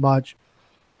about that much.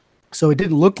 So it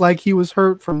didn't look like he was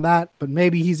hurt from that, but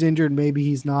maybe he's injured, maybe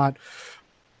he's not.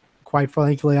 quite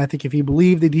frankly, I think if you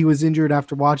believe that he was injured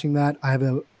after watching that, I have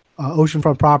a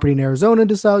oceanfront property in Arizona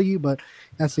to sell you, but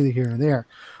that's neither here nor there.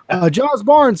 Josh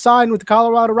Barnes signed with the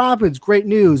Colorado Rapids. Great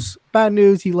news. Bad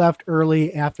news, he left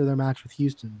early after their match with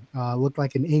Houston. Looked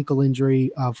like an ankle injury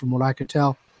from what I could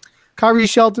tell. Kyrie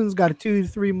Shelton's got a 2 to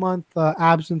 3 month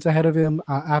absence ahead of him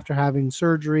after having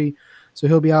surgery, so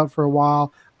he'll be out for a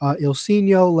while.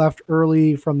 Ilsinho left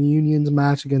early from the Union's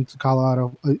match against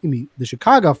the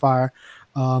Chicago Fire.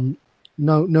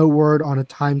 No word on a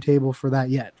timetable for that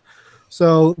yet.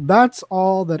 So that's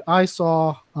all that I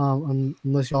saw,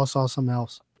 unless y'all saw something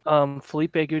else.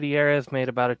 Felipe Gutierrez made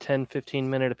about a 10-15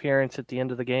 minute appearance at the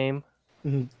end of the game.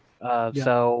 Mhm. Yeah.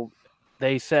 So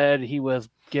they said he was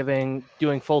doing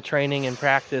full training and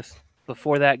practice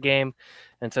before that game,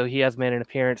 and so he has made an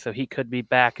appearance, so he could be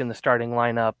back in the starting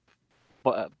lineup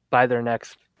by their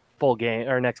next full game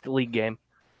or next league game.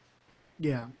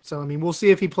 Yeah. So, I mean, we'll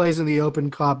see if he plays in the Open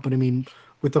Cup, but I mean,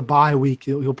 with the bye week,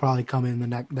 he'll probably come in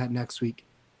that next week.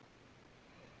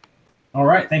 All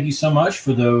right, thank you so much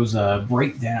for those not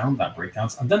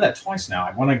breakdowns. I've done that twice now.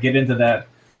 I want to get into that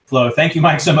flow. Thank you,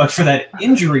 Mike, so much for that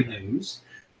injury news.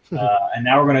 And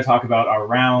now we're going to talk about our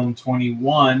round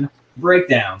 21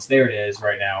 breakdowns. There it is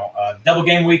right now. Double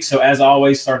game week. So as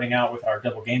always, starting out with our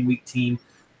double game week team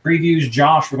previews.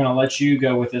 Josh, we're going to let you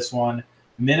go with this one.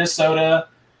 Minnesota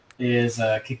is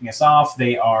kicking us off.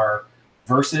 They are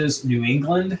versus New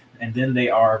England, and then they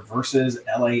are versus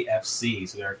LAFC.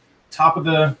 So they're top of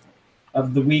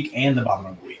the week and the bottom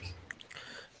of the week.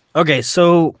 Okay,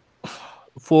 so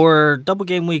for double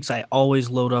game weeks, I always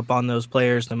load up on those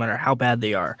players no matter how bad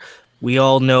they are. We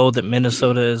all know that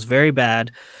Minnesota is very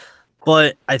bad,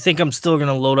 but I think I'm still going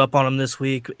to load up on them this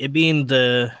week. It being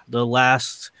the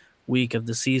last week of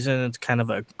the season, it's kind of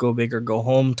a go big or go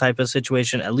home type of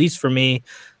situation, at least for me.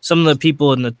 Some of the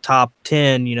people in the top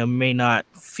 10, may not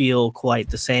feel quite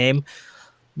the same.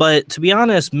 But to be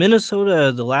honest,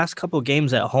 Minnesota, the last couple of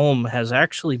games at home has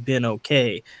actually been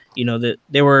okay. That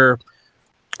they were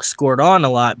scored on a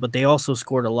lot, but they also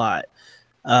scored a lot.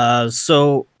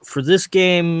 So for this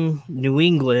game, New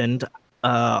England,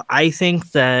 I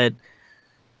think that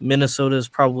Minnesota is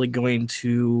probably going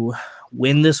to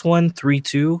win this one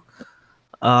 3-2.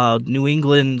 New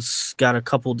England's got a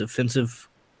couple defensive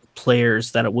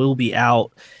players that will be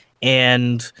out,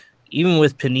 and even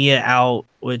with Pena out,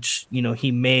 which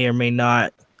he may or may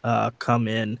not come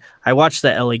in. I watched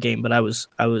that LA game, but I was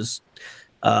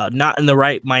not in the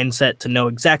right mindset to know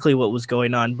exactly what was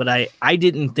going on. But I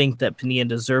didn't think that Pena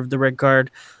deserved the red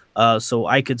card, so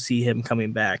I could see him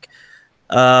coming back.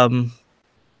 But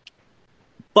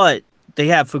they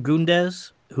have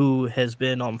Fagundes, who has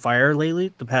been on fire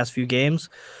lately the past few games.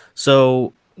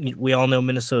 So we all know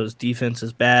Minnesota's defense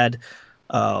is bad.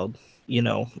 I'm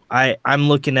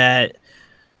looking at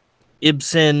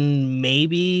Ibsen,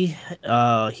 maybe.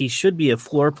 He should be a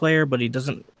floor player, but he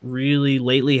doesn't really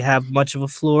lately have much of a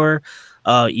floor.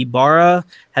 Ibarra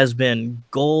has been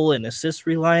goal and assist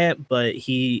reliant, but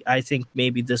I think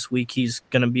maybe this week he's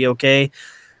going to be okay.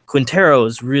 Quintero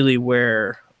is really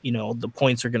where, the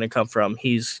points are going to come from.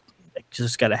 He's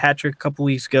just got a hat trick a couple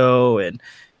weeks ago, and,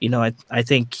 I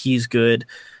think he's good.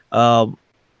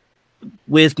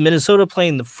 With Minnesota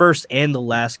playing the first and the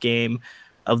last game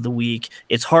of the week,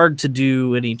 it's hard to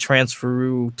do any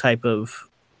transfer type of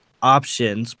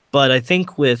options, but I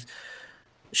think with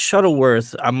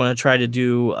Shuttleworth, I'm going to try to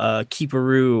do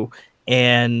Keeperoo,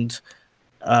 and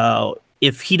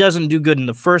if he doesn't do good in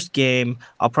the first game,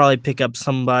 I'll probably pick up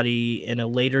somebody in a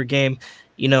later game.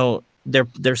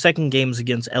 Their second game's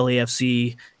against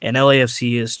LAFC, and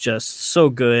LAFC is just so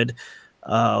good.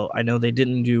 I know they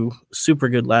didn't do super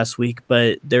good last week,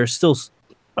 but they're still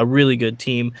a really good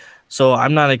team. So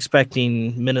I'm not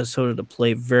expecting Minnesota to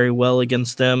play very well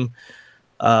against them.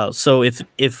 So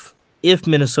if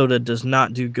Minnesota does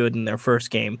not do good in their first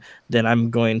game, then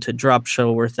I'm going to drop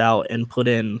Shuttleworth out and put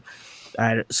in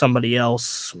somebody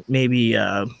else, maybe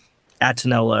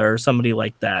Attinella or somebody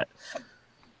like that.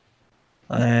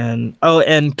 And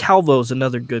Calvo's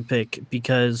another good pick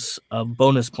because of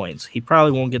bonus points. He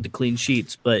probably won't get the clean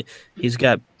sheets, but he's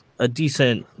got a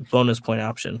decent bonus point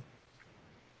option.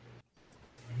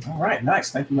 All right,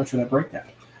 nice. Thank you much for that breakdown.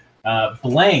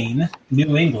 Blaine,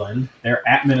 New England, they're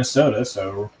at Minnesota,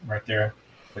 so right there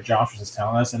what Josh was just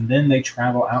telling us, and then they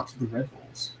travel out to the Red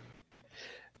Bulls.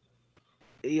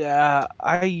 Yeah,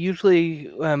 I usually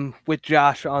with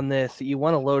Josh on this. You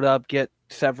want to load up, get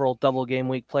several double game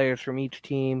week players from each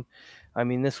team. I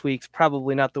mean, this week's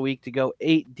probably not the week to go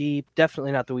 8 deep.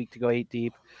 Definitely not the week to go 8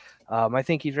 deep. I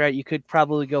think he's right. You could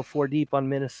probably go 4 deep on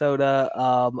Minnesota.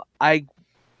 I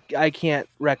I can't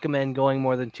recommend going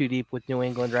more than 2 deep with New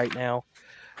England right now.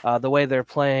 The way they're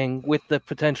playing with the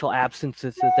potential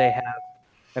absences that they have.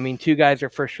 I mean, 2 guys are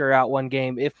for sure out one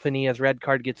game. If Panilla's red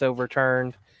card gets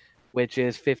overturned, which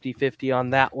is 50-50 on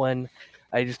that one,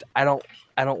 I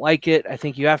don't like it. I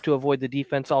think you have to avoid the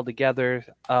defense altogether.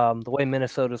 The way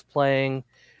Minnesota's playing,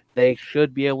 they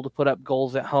should be able to put up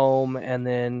goals at home. And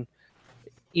then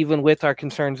even with our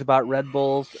concerns about Red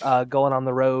Bulls going on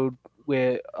the road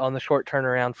on the short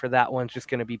turnaround for that one's just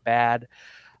going to be bad.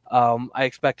 I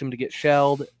expect them to get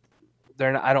shelled.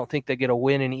 I don't think they get a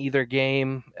win in either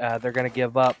game. They're going to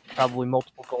give up probably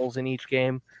multiple goals in each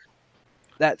game.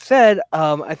 That said,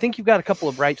 I think you've got a couple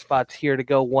of bright spots here to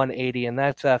go 180, and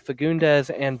that's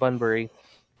Fagundes and Bunbury.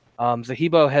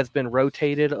 Zahibo has been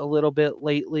rotated a little bit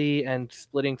lately and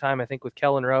splitting time, I think, with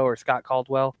Kellen Rowe or Scott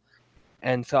Caldwell.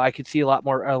 And so I could see a lot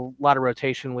of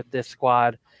rotation with this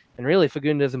squad. And really,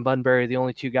 Fagundes and Bunbury are the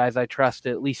only 2 guys I trust to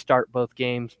at least start both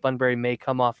games. Bunbury may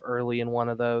come off early in one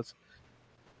of those.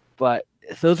 But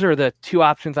those are the 2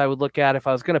 options I would look at. If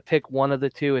I was going to pick one of the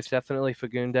 2, it's definitely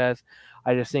Fagundes.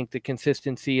 I just think the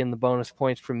consistency and the bonus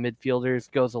points from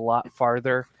midfielders goes a lot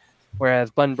farther.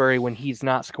 Whereas Bunbury, when he's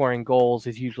not scoring goals,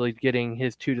 is usually getting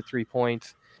his 2 to 3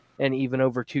 points. And even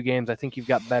over 2 games, I think you've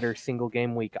got better single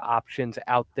game week options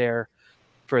out there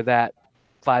for that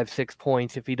 5-6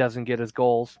 points if he doesn't get his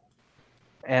goals.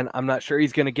 And I'm not sure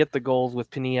he's going to get the goals with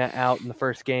Pinilla out in the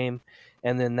first game.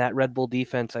 And then that Red Bull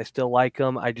defense, I still like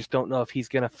him. I just don't know if he's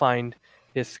going to find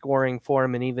his scoring for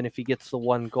him. And even if he gets the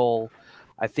 1 goal,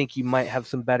 I think you might have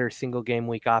some better single game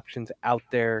week options out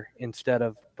there instead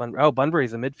of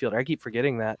Bunbury's a midfielder. I keep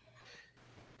forgetting that.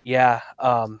 Yeah,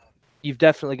 you've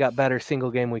definitely got better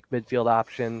single game week midfield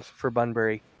options for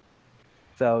Bunbury.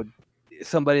 So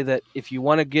somebody that if you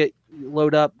want to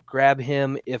load up, grab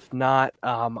him. If not,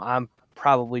 I'm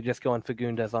probably just going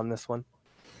Fagundes on this one.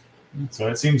 So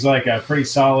it seems like a pretty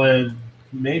solid,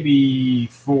 maybe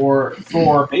 4,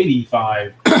 maybe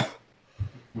 5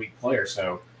 week player.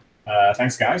 So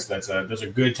thanks, guys. Those are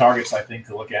good targets, I think,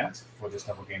 to look at for this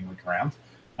double game week round.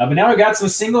 But now we've got some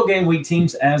single game week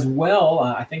teams as well.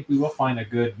 I think we will find a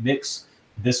good mix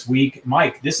this week.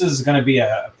 Mike, this is going to be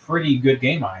a pretty good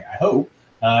game, I hope.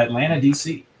 Atlanta,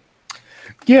 DC.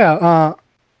 Yeah,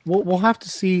 we'll have to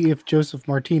see if Joseph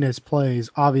Martinez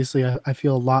plays. Obviously, I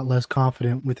feel a lot less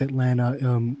confident with Atlanta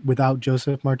without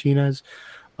Joseph Martinez.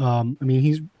 I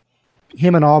mean,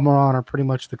 him and Almiron are pretty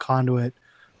much the conduit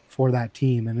for that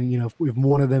team. And, if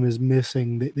one of them is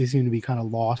missing, they seem to be kind of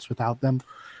lost without them.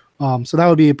 So that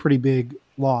would be a pretty big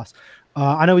loss.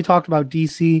 I know we talked about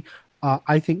DC.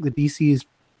 I think the DC is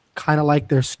kind of like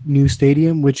their new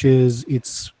stadium, which is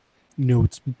it's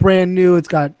brand new. It's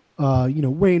got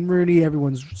Wayne Rooney.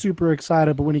 Everyone's super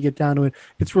excited, but when you get down to it,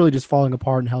 it's really just falling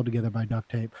apart and held together by duct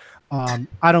tape.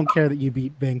 I don't care that you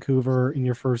beat Vancouver in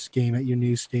your first game at your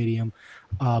new stadium.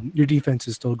 Your defense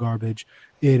is still garbage,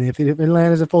 and if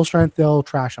Atlanta's at full strength, they'll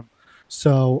trash them.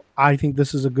 So I think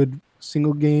this is a good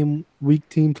single game week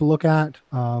team to look at.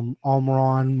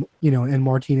 Almiron, and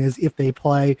Martinez if they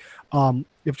play.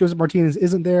 If Joseph Martinez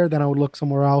isn't there, then I would look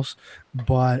somewhere else.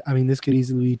 But I mean, this could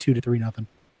easily be 2-3-0.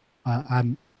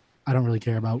 I don't really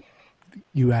care about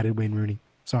you added Wayne Rooney.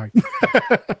 Sorry.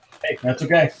 Hey, that's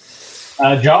okay.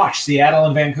 Josh, Seattle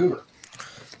and Vancouver.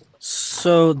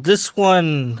 So this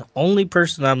one, only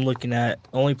player I'm looking at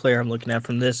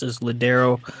from this is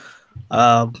Ladero.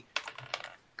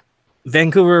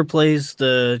 Vancouver plays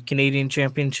the Canadian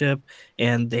Championship,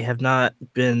 and they have not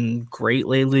been great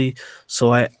lately.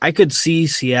 So I could see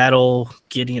Seattle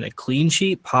getting a clean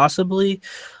sheet, possibly.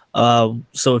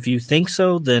 So if you think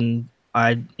so, then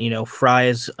Fry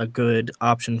is a good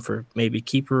option for maybe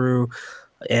Keeperoo.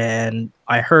 And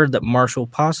I heard that Marshall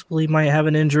possibly might have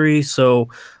an injury, so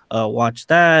watch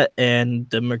that. And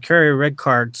the Mercuri red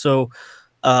card. So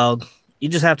you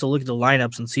just have to look at the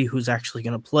lineups and see who's actually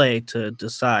going to play to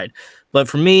decide. But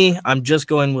for me, I'm just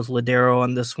going with Ladero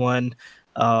on this one.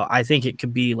 I think it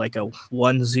could be like a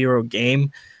 1-0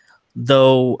 game,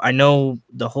 though I know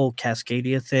the whole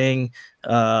Cascadia thing,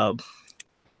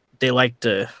 they like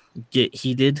to get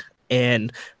heated,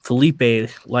 and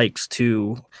Felipe likes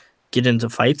to get into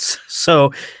fights.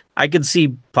 So I could see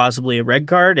possibly a red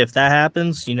card if that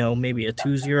happens, maybe a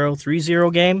 2-0,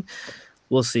 3-0 game.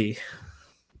 We'll see.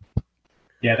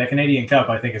 Yeah, the Canadian Cup,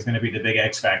 I think, is going to be the big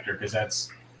X factor because that's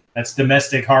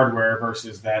domestic hardware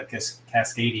versus that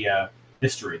Cascadia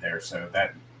history there. So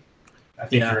that I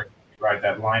think you're right.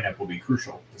 That lineup will be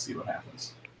crucial to see what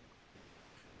happens.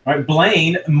 All right,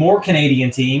 Blaine, more Canadian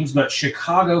teams, but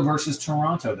Chicago versus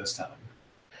Toronto this time.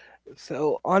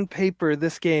 So on paper,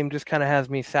 this game just kind of has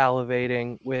me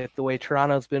salivating with the way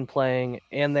Toronto's been playing,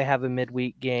 and they have a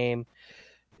midweek game.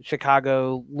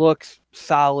 Chicago looks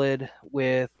solid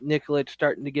with Nikolic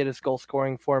starting to get his goal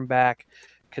scoring form back.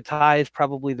 Katai is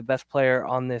probably the best player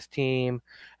on this team,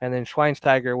 and then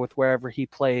Schweinsteiger, with wherever he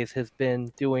plays, has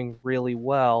been doing really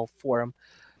well for him.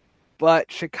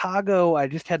 But Chicago, I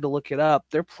just had to look it up.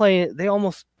 They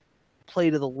almost play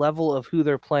to the level of who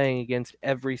they're playing against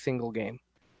every single game.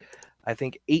 I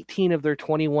think 18 of their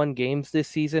 21 games this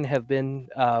season have been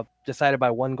decided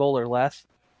by 1 goal or less,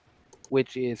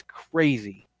 which is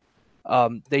crazy.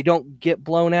 They don't get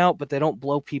blown out, but they don't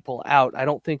blow people out. I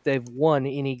don't think they've won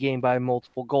any game by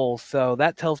multiple goals. So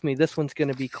that tells me this one's going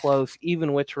to be close,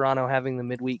 even with Toronto having the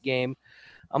midweek game.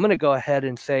 I'm going to go ahead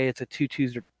and say it's a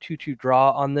 2-2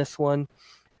 draw on this one.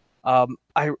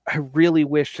 I really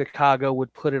wish Chicago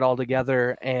would put it all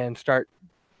together and start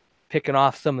picking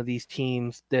off some of these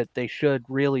teams that they should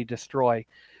really destroy,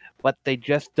 but they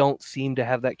just don't seem to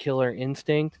have that killer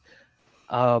instinct.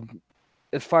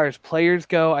 As far as players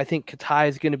go, I think Katai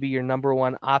is going to be your number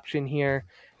one option here,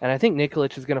 and I think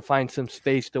Nikolic is going to find some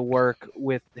space to work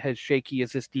with, as shaky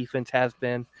as this defense has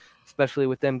been, especially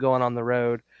with them going on the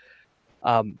road.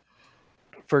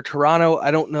 For Toronto,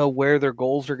 I don't know where their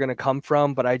goals are going to come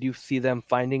from, but I do see them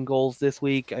finding goals this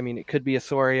week. I mean, it could be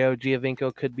Osorio,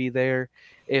 Giovinco could be there.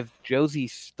 If Josie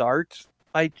starts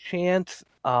by chance,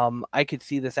 I could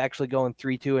see this actually going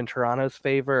 3-2 in Toronto's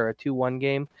favor, or a 2-1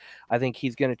 game. I think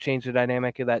he's going to change the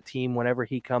dynamic of that team whenever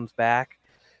he comes back.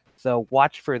 So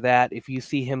watch for that. If you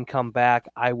see him come back,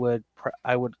 I would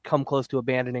come close to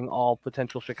abandoning all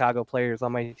potential Chicago players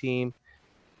on my team.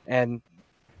 And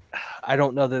I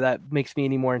don't know that makes me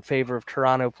any more in favor of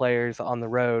Toronto players on the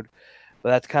road, but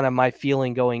that's kind of my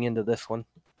feeling going into this one.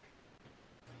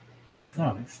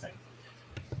 Oh, interesting.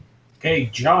 Okay,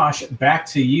 Josh, back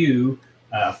to you.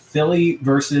 Philly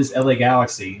versus LA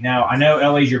Galaxy. Now, I know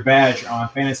LA's your badge on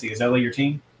fantasy. Is LA your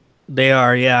team? They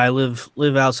are, yeah. I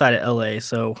live outside of LA,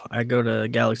 so I go to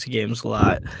Galaxy games a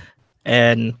lot.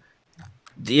 And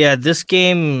yeah, this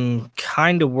game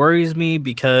kind of worries me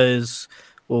because,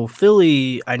 well,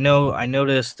 Philly, I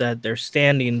noticed that their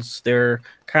standings, they're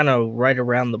kind of right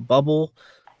around the bubble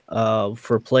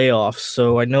for playoffs.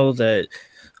 So I know that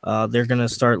they're going to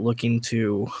start looking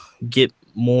to get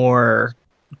more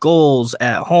goals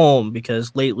at home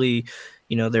because lately,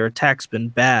 their attack's been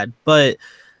bad. But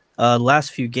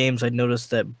last few games, I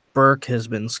noticed that Burke has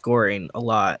been scoring a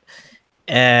lot.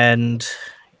 And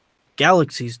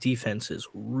Galaxy's defense is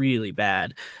really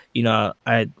bad.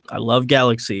 I love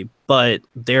Galaxy, but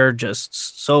they're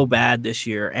just so bad this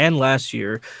year and last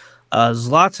year.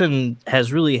 Zlatan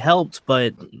has really helped,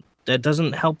 but that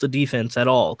doesn't help the defense at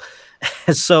all.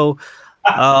 So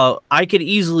I could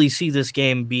easily see this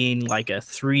game being like a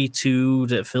 3-2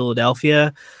 to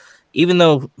Philadelphia. Even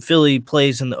though Philly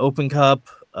plays in the Open Cup,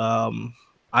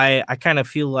 I kind of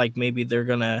feel like maybe they're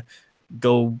going to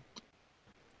go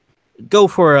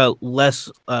for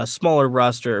a smaller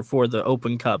roster for the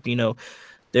Open Cup.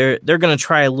 They're going to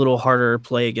try a little harder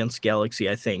play against Galaxy,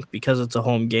 I think, because it's a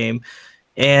home game.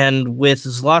 And with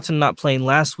Zlatan not playing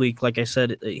last week, like I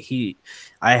said,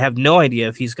 I have no idea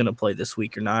if he's going to play this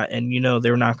week or not. And,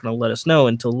 they're not going to let us know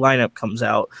until lineup comes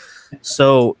out.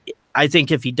 So I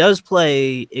think if he does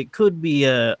play, it could be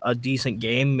a decent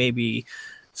game, maybe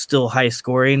still high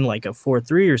scoring, like a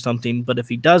 4-3 or something. But if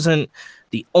he doesn't,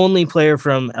 the only player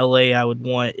from LA I would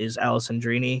want is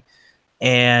Alessandrini.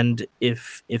 And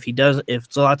if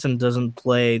Zlatan doesn't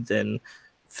play, then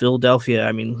Philadelphia,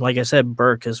 I mean, like I said,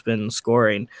 Burke has been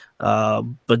scoring.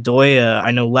 Bedoya,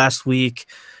 I know last week,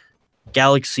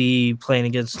 Galaxy playing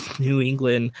against New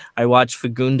England, I watched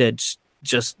Fagundes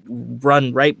just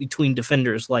run right between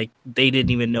defenders like they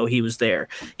didn't even know he was there.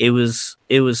 It was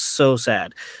so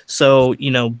sad. So,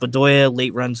 Bedoya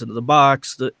late runs into the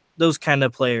box, those kind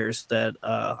of players that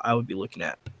I would be looking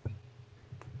at.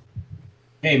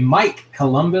 Hey, Mike,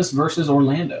 Columbus versus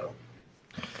Orlando.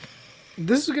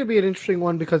 This is going to be an interesting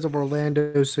one because of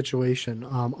Orlando's situation.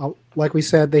 Like we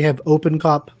said, they have Open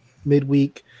Cup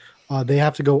midweek. They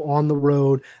have to go on the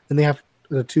road, and they have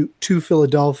to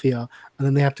Philadelphia, and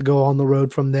then they have to go on the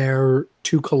road from there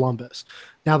to Columbus.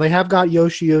 Now, they have got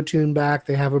Yoshi Otun back.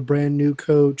 They have a brand new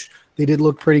coach. They did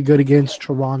look pretty good against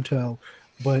Toronto,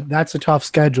 but that's a tough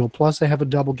schedule. Plus, they have a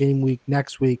double game week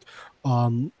next week,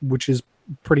 which is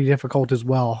pretty difficult as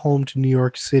well. Home to New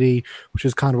York City, which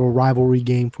is kind of a rivalry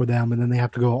game for them, and then they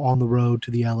have to go on the road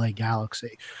to the LA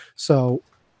Galaxy. So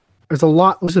there's a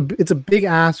lot. It's a big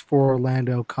ask for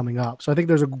Orlando coming up. So I think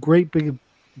there's a great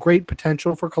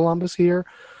potential for Columbus here.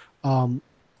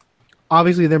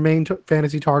 obviously their main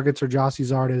fantasy targets are Jossie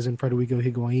Zardes and Federico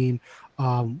Higuain.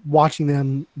 Watching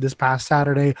them this past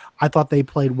Saturday, I thought they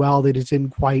played well. They just didn't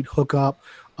quite hook up.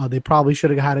 They probably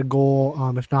should have had a goal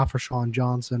if not for Sean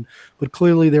Johnson. But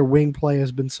clearly their wing play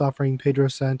has been suffering. Pedro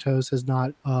Santos has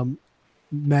not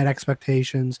met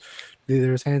expectations.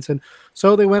 Neither has Hansen.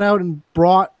 So they went out and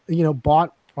bought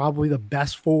probably the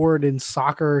best forward in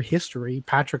soccer history,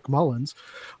 Patrick Mullins.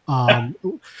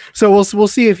 So we'll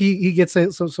see if he gets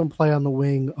some play on the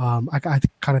wing. I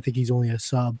kind of think he's only a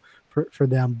sub for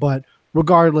them. But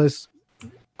regardless,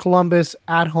 Columbus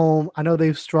at home, I know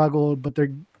they've struggled, but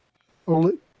they're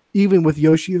even with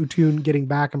Yoshi Otun getting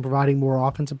back and providing more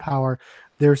offensive power,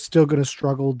 they're still going to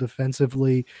struggle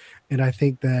defensively. And I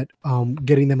think that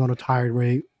getting them on a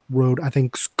tired road, I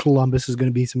think Columbus is going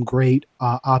to be some great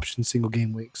option single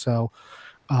game week. So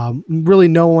really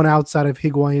no one outside of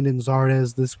Higuain and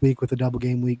Zardes this week with a double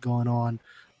game week going on,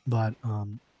 but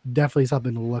definitely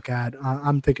something to look at.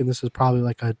 I'm thinking this is probably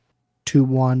like a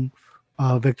 2-1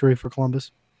 victory for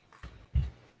Columbus.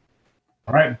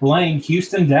 All right, Blaine,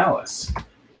 Houston, Dallas.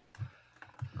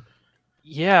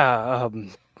 Yeah,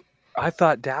 I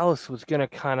thought Dallas was going to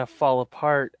kind of fall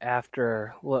apart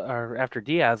after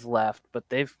Diaz left, but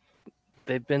they've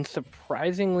been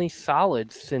surprisingly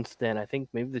solid since then. I think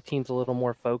maybe the team's a little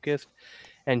more focused,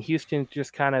 and Houston's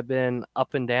just kind of been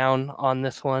up and down on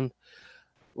this one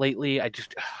lately. I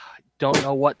just don't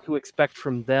know what to expect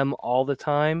from them all the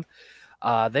time.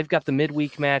 They've got the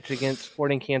midweek match against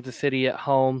Sporting Kansas City at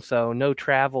home, so no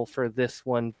travel for this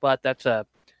one, but that's a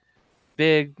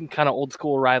big kind of old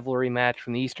school rivalry match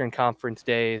from the Eastern Conference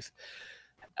days.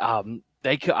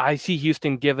 I see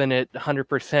Houston giving it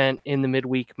 100% in the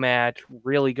midweek match,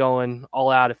 really going all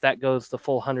out. If that goes the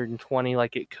full 120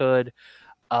 like it could,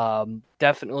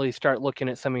 definitely start looking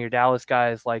at some of your Dallas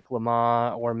guys like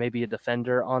Lamar or maybe a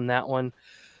defender on that one.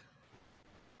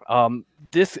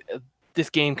 This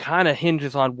game kind of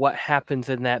hinges on what happens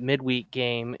in that midweek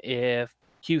game. If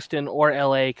Houston or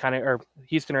LA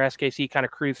Houston or SKC kind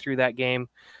of cruise through that game,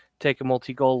 take a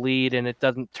multi-goal lead, and it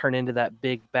doesn't turn into that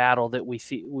big battle that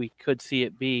we could see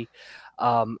it be.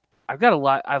 I kind of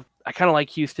like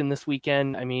Houston this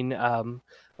weekend. I mean,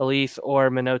 Elise or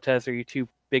Menotes are your two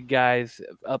big guys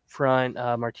up front.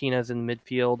 Martinez in the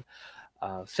midfield.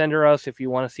 Senderos, if you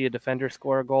want to see a defender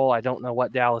score a goal. I don't know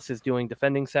what Dallas is doing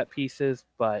defending set pieces,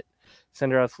 but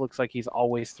Senderos looks like he's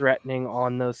always threatening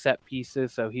on those set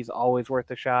pieces, so he's always worth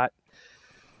a shot.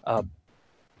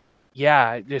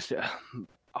 Just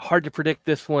hard to predict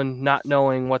this one, not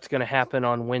knowing what's going to happen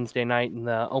on Wednesday night in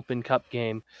the Open Cup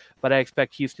game, but I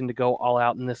expect Houston to go all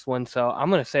out in this one, so I'm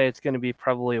going to say it's going to be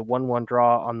probably a 1-1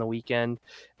 draw on the weekend,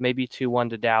 maybe 2-1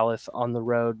 to Dallas on the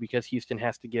road, because Houston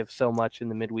has to give so much in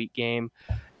the midweek game,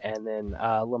 and then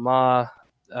Lamar,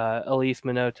 Elise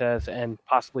Menotes, and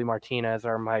possibly Martinez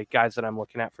are my guys that I'm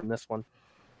looking at from this one.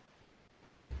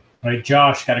 All right,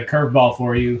 Josh, got a curveball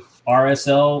for you.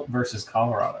 RSL versus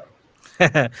Colorado.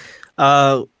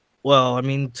 Well, I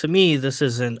mean, to me, this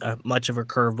isn't much of a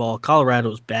curveball.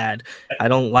 Colorado's bad. I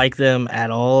don't like them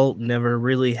at all. Never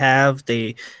really have.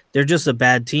 They're just a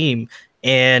bad team,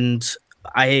 and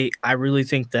I really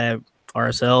think that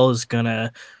RSL is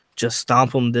gonna just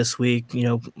stomp them this week. You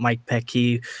know, Mike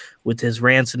Pecky with his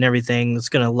rants and everything, it's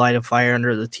gonna light a fire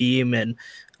under the team, and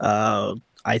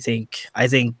I think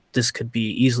this could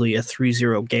be easily a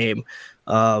 3-0 game.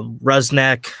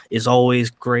 Rusnak is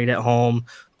always great at home.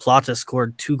 Plata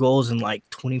scored 2 goals in like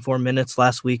 24 minutes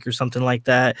last week or something like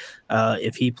that.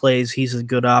 If he plays, he's a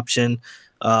good option.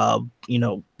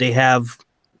 They have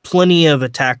plenty of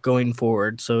attack going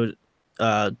forward. So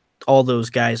all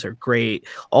those guys are great.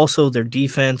 Also, their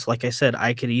defense, like I said,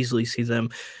 I could easily see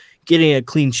them getting a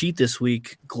clean sheet this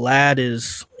week.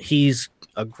 He's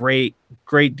a great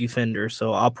defender,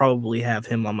 so I'll probably have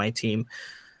him on my team.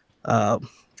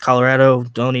 Colorado,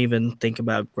 don't even think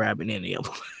about grabbing any of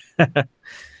them.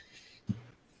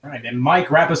 All right, and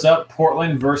Mike, wrap us up.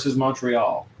 Portland versus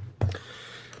Montreal.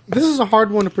 This is a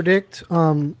hard one to predict.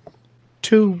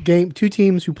 Two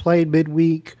teams who played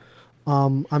midweek.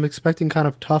 I'm expecting kind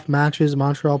of tough matches.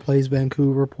 Montreal plays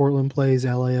Vancouver. Portland plays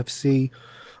LAFC.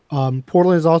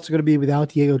 Portland is also going to be without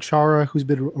Diego Chara, who's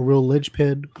been a real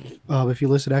linchpin. If you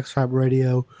listen to X5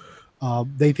 Radio,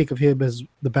 they think of him as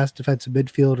the best defensive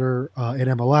midfielder in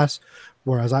MLS.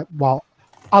 Whereas while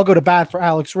I'll go to bat for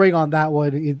Alex Ring on that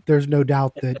one, there's no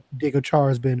doubt that Diego Chara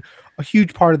has been a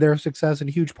huge part of their success and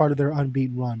a huge part of their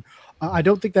unbeaten run. I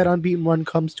don't think that unbeaten run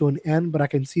comes to an end, but I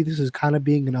can see this as kind of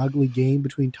being an ugly game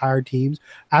between tired teams.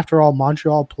 After all,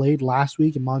 Montreal played last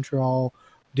week and Montreal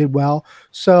did well.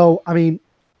 So, I mean,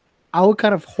 I would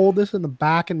kind of hold this in the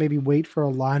back and maybe wait for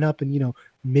a lineup and,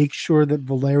 make sure that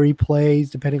Valeri plays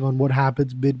depending on what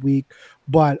happens midweek.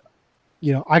 But,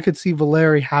 I could see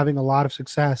Valeri having a lot of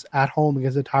success at home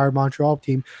against a tired Montreal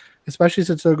team, especially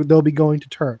since they'll be going to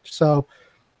turf. So,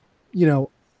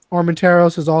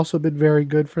 Armenteros has also been very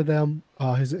good for them.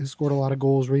 Has scored a lot of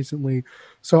goals recently.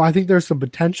 So I think there's some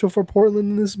potential for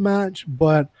Portland in this match,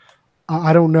 but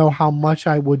I don't know how much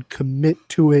I would commit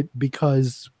to it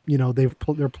because,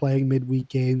 they're playing midweek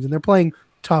games and they're playing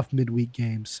tough midweek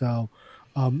games. So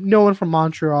no one from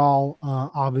Montreal,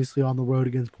 obviously on the road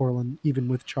against Portland, even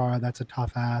with Chara, that's a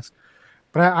tough ask.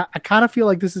 But I kind of feel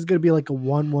like this is going to be like a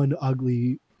 1-1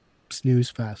 ugly snooze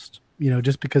fest,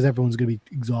 just because everyone's going to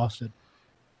be exhausted.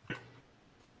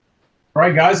 All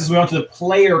right, guys, as we go on to the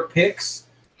player picks,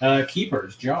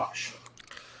 keepers, Josh.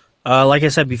 Like I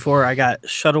said before, I got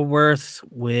Shuttleworth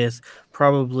with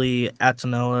probably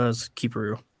Attinella's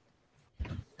keeper.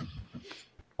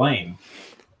 Blaine.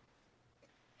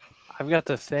 I've got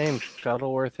the same,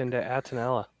 Shuttleworth into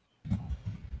Attinella.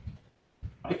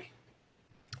 Mike.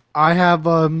 I have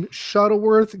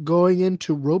Shuttleworth going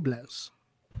into Robles.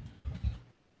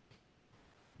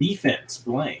 Defense,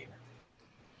 Blaine.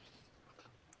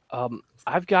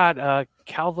 I've got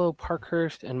Calvo,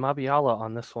 Parkhurst, and Mabiala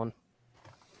on this one.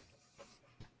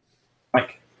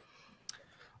 Mike.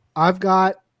 I've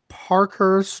got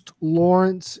Parkhurst,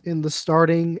 Lawrence in the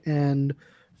starting, and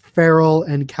Farrell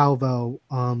and Calvo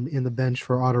in the bench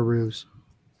for Otteroos.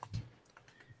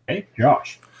 Okay,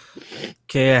 Josh.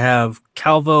 Okay, I have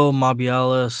Calvo,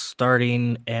 Mabiala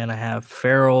starting, and I have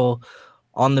Farrell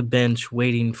on the bench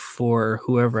waiting for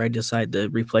whoever I decide to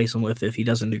replace him with if he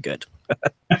doesn't do good.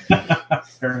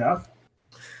 Fair enough.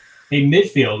 Hey,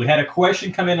 midfield. We had a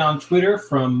question come in on Twitter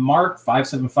from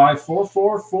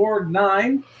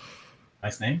Mark5754449.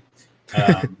 Nice name.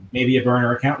 Maybe a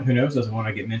burner account. Who knows? Doesn't want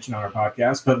to get mentioned on our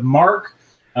podcast. But Mark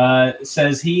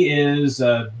says he is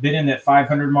been in that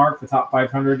 500 mark, the top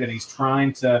 500, and he's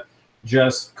trying to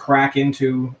just crack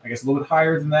into, I guess, a little bit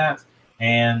higher than that.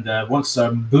 And wants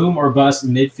some boom or bust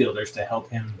midfielders to help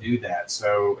him do that.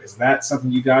 So is that something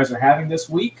you guys are having this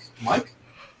week, Mike?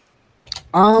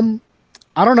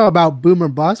 I don't know about boom or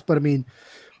bust, but I mean,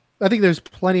 I think there's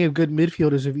plenty of good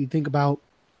midfielders if you think about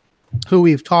who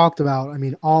we've talked about. I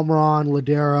mean, Almiron,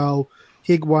 Ladero,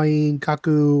 Higuain,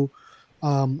 Kaku,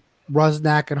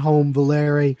 Rusnak at home,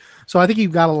 Valeri. So I think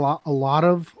you've got a lot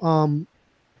of from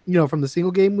the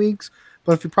single game weeks.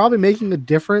 But if you're probably making a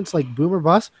difference, like boom or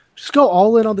bust, just go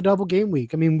all in on the double game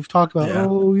week. I mean, we've talked about,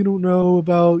 you don't know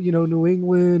about, New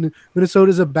England.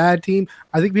 Minnesota's a bad team.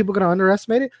 I think people are going to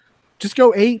underestimate it. Just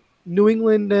go 8 New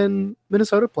England and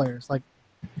Minnesota players. Like,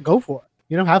 go for it.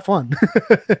 Have fun.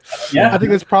 Yeah. I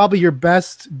think that's probably your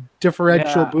best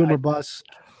differential boom or bust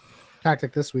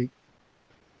tactic this week.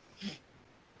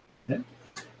 Yeah.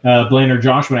 Blaine or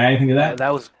Josh, want to add anything to that?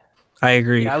 I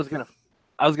agree. Yeah, I was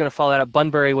gonna follow that up.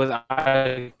 Bunbury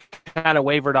I kind of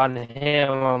wavered on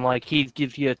him. I'm like, he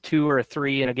gives you a 2 or a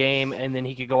 3 in a game, and then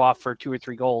he could go off for 2 or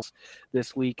 3 goals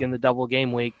this week in the double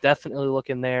game week. Definitely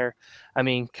looking there. I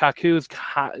mean, Kaku's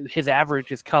his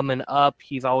average is coming up.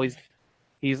 He's always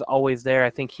there. I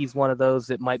think he's one of those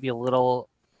that might be a little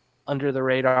under the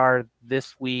radar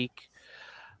this week.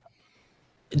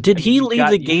 Did he leave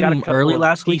the game early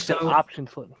last week?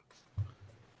 Options.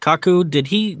 Kaku, did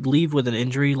he leave with an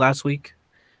injury last week?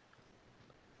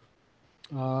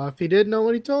 If he did know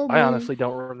what he told me. I honestly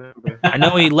don't remember. I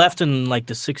know he left in like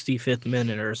the 65th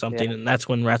minute or something, and that's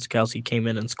when Ratzkowski came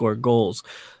in and scored goals.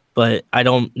 But I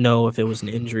don't know if it was an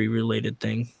injury-related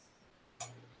thing.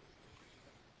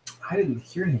 I didn't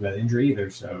hear anything about injury either,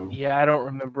 so... Yeah, I don't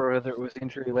remember whether it was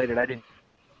injury-related. I didn't.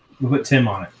 We'll put Tim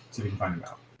on it, so we can find him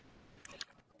out.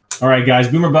 All right, guys,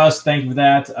 boomer bust, thank you for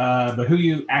that. But who are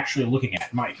you actually looking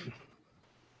at, Mike?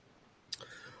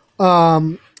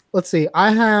 Let's see.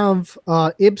 I have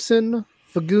Ibsen,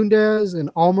 Fagundes,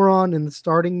 and Almiron in the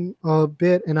starting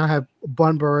bit, and I have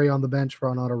Bunbury on the bench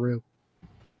for Otteroos.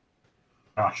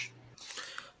 Gosh.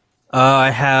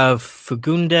 I have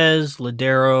Fagundes,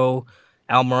 Ladero,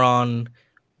 Almiron,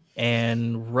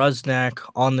 and Rusnak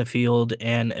on the field,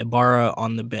 and Ibarra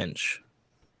on the bench.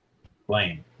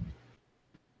 Blaine.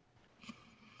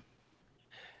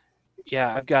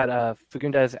 Yeah, I've got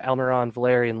Fagundes, Almiron,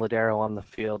 Valeri, and Ladero on the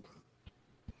field.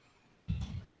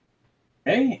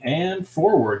 Okay, and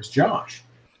forwards, Josh.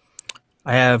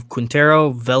 I have Quintero,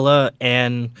 Vela,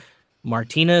 and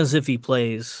Martinez if he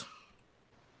plays.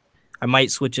 I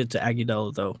might switch it to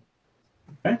Agudelo, though.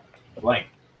 Okay, Blaine.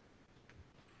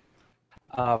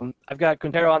 I've got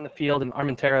Quintero on the field and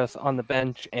Armenteros on the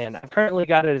bench, and I've currently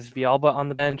got it as Villalba on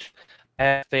the bench.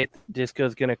 have faith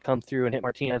Disco's going to come through and hit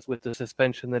Martinez with the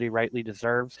suspension that he rightly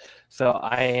deserves. So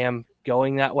I am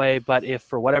going that way. But if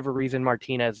for whatever reason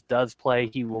Martinez does play,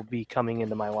 he will be coming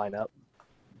into my lineup.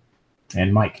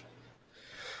 And Mike.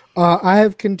 I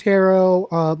have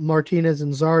Quintero, Martinez,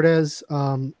 and Zardes.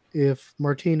 If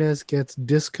Martinez gets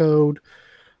discoed,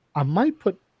 I might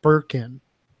put Burke in.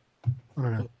 I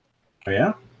don't know. Oh,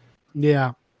 yeah?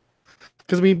 Yeah.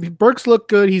 Because, I mean, Burke's looked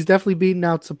good. He's definitely beaten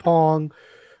out Sapong.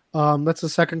 That's the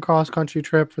second cross-country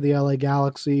trip for the LA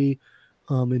Galaxy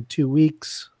in 2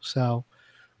 weeks. So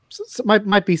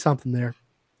might be something there.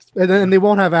 And then they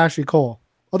won't have Ashley Cole.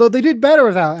 Although they did better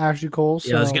without Ashley Cole.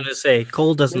 So. Yeah, I was going to say,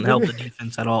 Cole doesn't help the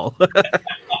defense at all.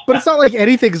 But it's not like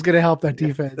anything's going to help that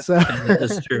defense. So.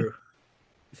 That's true.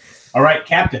 All right,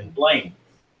 Captain Blaine.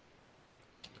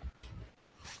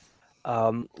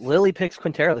 Lily picks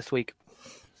Quintero this week.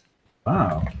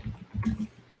 Wow.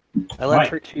 I let Right.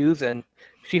 her choose, and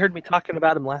she heard me talking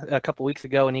about him a couple weeks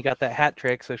ago, and he got that hat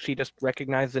trick, so she just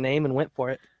recognized the name and went for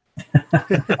it.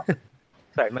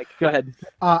 Sorry, Mike, go ahead.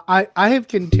 I have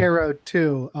Quintero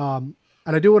too, and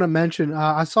I do want to mention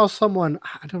I saw someone,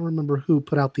 I don't remember who,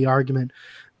 put out the argument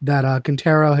that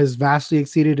Quintero has vastly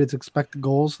exceeded its expected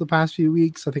goals the past few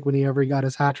weeks. I think whenever he got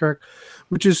his hat trick,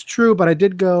 which is true. But I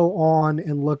did go on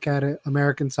and look at it,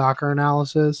 American Soccer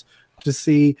Analysis, to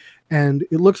see, and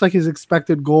it looks like his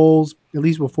expected goals, at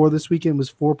least before this weekend,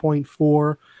 was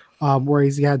 4.4,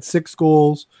 whereas he had 6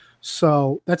 goals.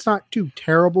 So that's not too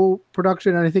terrible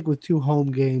production. And I think with 2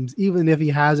 home games, even if he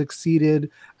has exceeded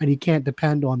and you can't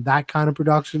depend on that kind of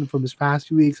production from his past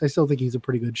few weeks, I still think he's a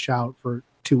pretty good shout for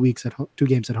 2 weeks at 2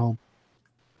 games at home.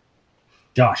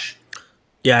 Josh.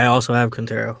 Yeah, I also have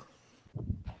Quintero.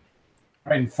 All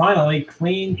right, and finally,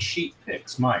 clean sheet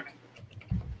picks. Mike.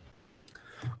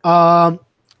 I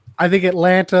think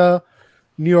Atlanta,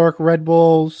 New York Red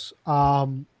Bulls. I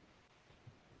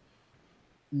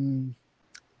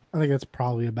think that's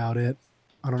probably about it.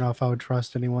 I don't know if I would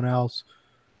trust anyone else.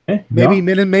 Okay, Maybe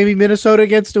no. maybe Minnesota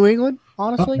against New England,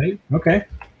 honestly. Okay.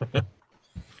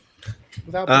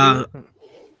 Without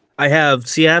I have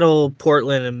Seattle,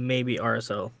 Portland, and maybe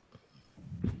RSL.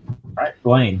 All right,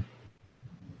 Blaine.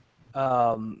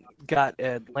 Got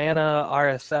Atlanta,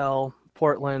 RSL,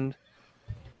 Portland,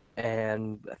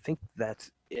 and I think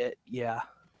that's it. Yeah.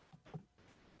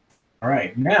 All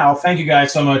right. Now, thank you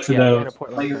guys so much for Atlanta, those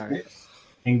Portland, player all right. picks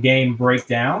and game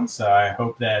breakdowns. I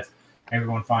hope that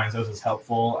everyone finds those as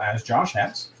helpful as Josh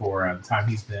has for the time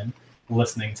he's been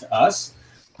listening to us.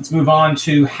 Let's move on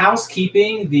to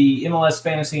housekeeping. The MLS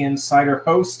Fantasy Insider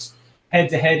hosts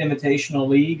head-to-head Invitational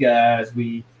League. As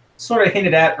we sort of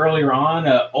hinted at earlier on,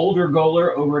 older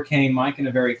goaler overcame Mike in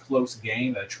a very close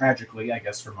game, tragically, I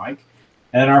guess, for Mike.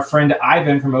 And our friend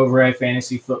Ivan from over at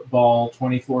Fantasy Football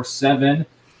 24/7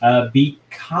 beat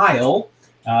Kyle.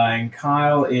 And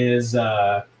Kyle is,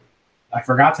 I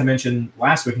forgot to mention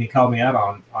last week, and he called me out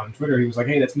on Twitter. He was like,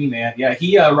 hey, that's me, man. Yeah,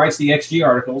 he writes the XG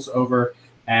articles over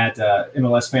at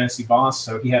MLS Fantasy Boss.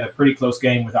 So he had a pretty close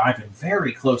game with Ivan,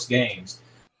 very close games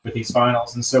with these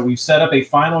finals. And so we've set up a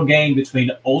final game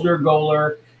between older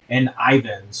goaler and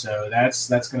Ivan. So that's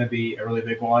going to be a really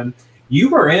big one. You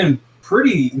were in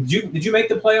pretty. Did you make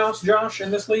the playoffs, Josh,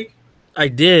 in this league? I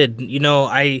did.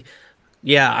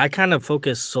 I kind of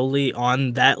focused solely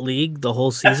on that league the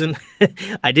whole season.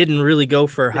 I didn't really go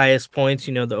for highest points,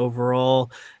 the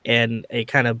overall, and it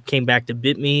kind of came back to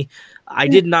bit me. I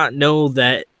did not know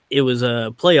that it was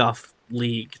a playoff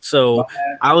league. So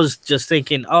I was just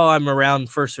thinking, I'm around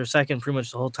first or second pretty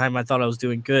much the whole time. I thought I was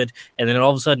doing good. And then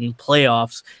all of a sudden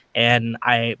playoffs, and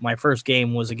my first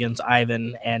game was against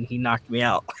Ivan, and he knocked me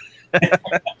out.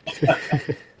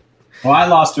 Well, I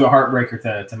lost to a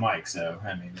heartbreaker to Mike, so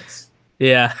I mean,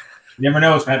 Yeah. you never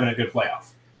know what's having a good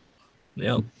playoff.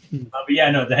 Yep. But yeah,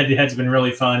 no, the head-to-head's been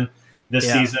really fun this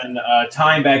season.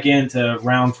 Tying back into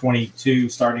round 22,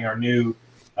 starting our new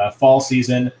fall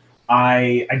season.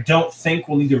 I don't think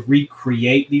we'll need to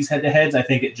recreate these head-to-heads. I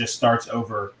think it just starts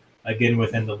over again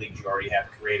within the leagues you already have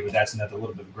created. But that's another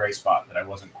little bit of gray spot that I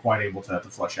wasn't quite able to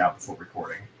flush out before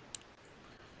recording.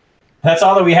 That's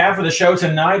all that we have for the show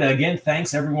tonight. Again,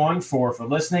 thanks everyone for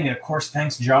listening. And of course,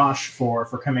 thanks Josh for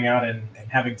coming out and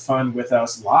having fun with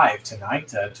us live tonight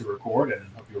to record. And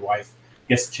hope your wife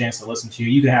gets a chance to listen to you.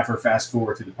 You can have her fast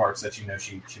forward to the parts that she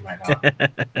might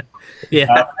not.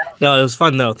 Yeah. No, it was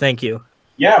fun though. Thank you.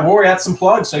 Yeah, Rory had some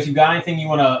plugs. So if you've got anything you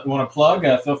want to plug,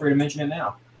 feel free to mention it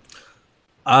now.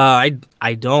 I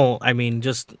don't. I mean,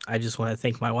 I just want to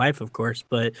thank my wife, of course.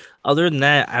 But other than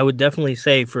that, I would definitely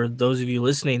say for those of you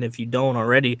listening, if you don't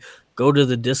already, go to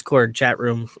the Discord chat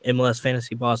room,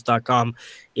 MLSFantasyBoss.com.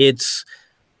 It's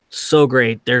So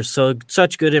great. There's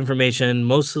such good information.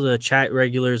 Most of the chat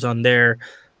regulars on there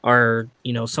are,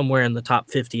 somewhere in the top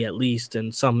 50 at least,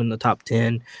 and some in the top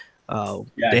 10.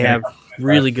 They have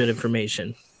really good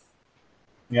information.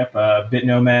 Yep, Bit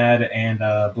Nomad and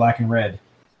Black and Red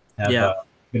have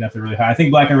been up there really high. I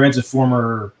think Black and Red's a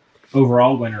former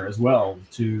overall winner as well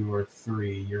 2 or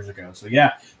 3 years ago. So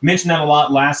yeah, mentioned that a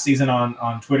lot last season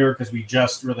on Twitter because we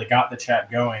just really got the chat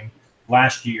going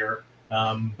last year.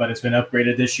 But it's been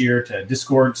upgraded this year to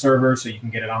Discord server, so you can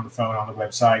get it on the phone, on the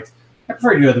website. I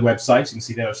prefer to go to the website so you can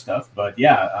see those stuff. But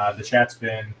yeah, the chat's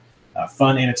been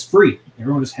fun and it's free.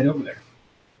 Everyone just head over there.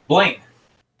 Blaine.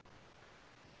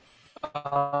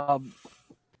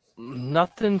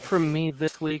 Nothing from me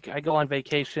this week. I go on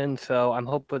vacation, so I'm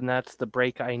hoping that's the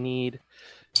break I need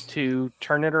to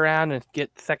turn it around and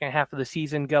get the second half of the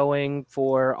season going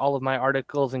for all of my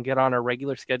articles and get on a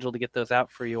regular schedule to get those out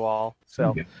for you all.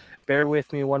 So bear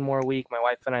with me one more week. My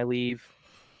wife and I leave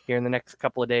here in the next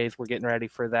couple of days. We're getting ready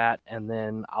for that, and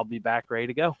then I'll be back ready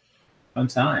to go. Fun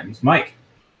times. Mike.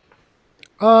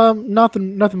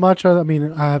 Nothing much. I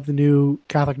mean, I have the new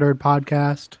Catholic Nerd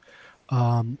podcast.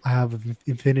 I have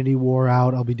Infinity War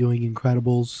out. I'll be doing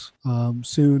Incredibles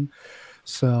soon.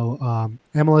 So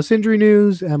MLS injury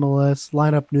news, MLS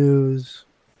lineup news,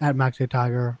 at Max J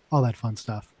Tiger, all that fun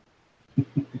stuff.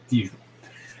 Usual.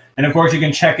 And of course, you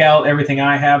can check out everything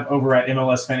I have over at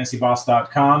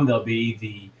MLSFantasyBoss.com. There'll be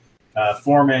the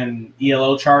form and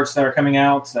ELO charts that are coming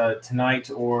out tonight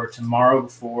or tomorrow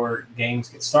before games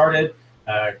get started.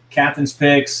 Captain's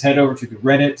picks. Head over to the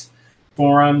Reddit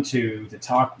forum to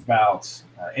talk about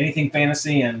anything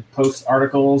fantasy and post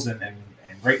articles and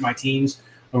rate my teams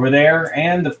over there.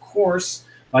 And of course,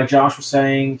 like Josh was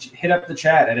saying, hit up the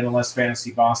chat at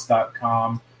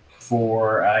MLSFantasyBoss.com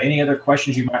for any other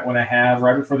questions you might want to have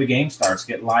right before the game starts.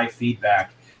 Get live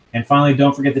feedback. And finally,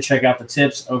 don't forget to check out the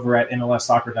tips over at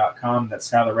MLSsoccer.com that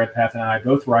Skylar Redpath and I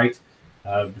both write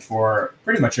before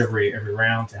pretty much every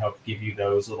round to help give you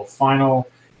those little final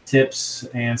tips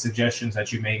and suggestions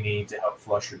that you may need to help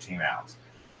flush your team out.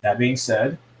 That being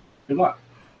said, good luck.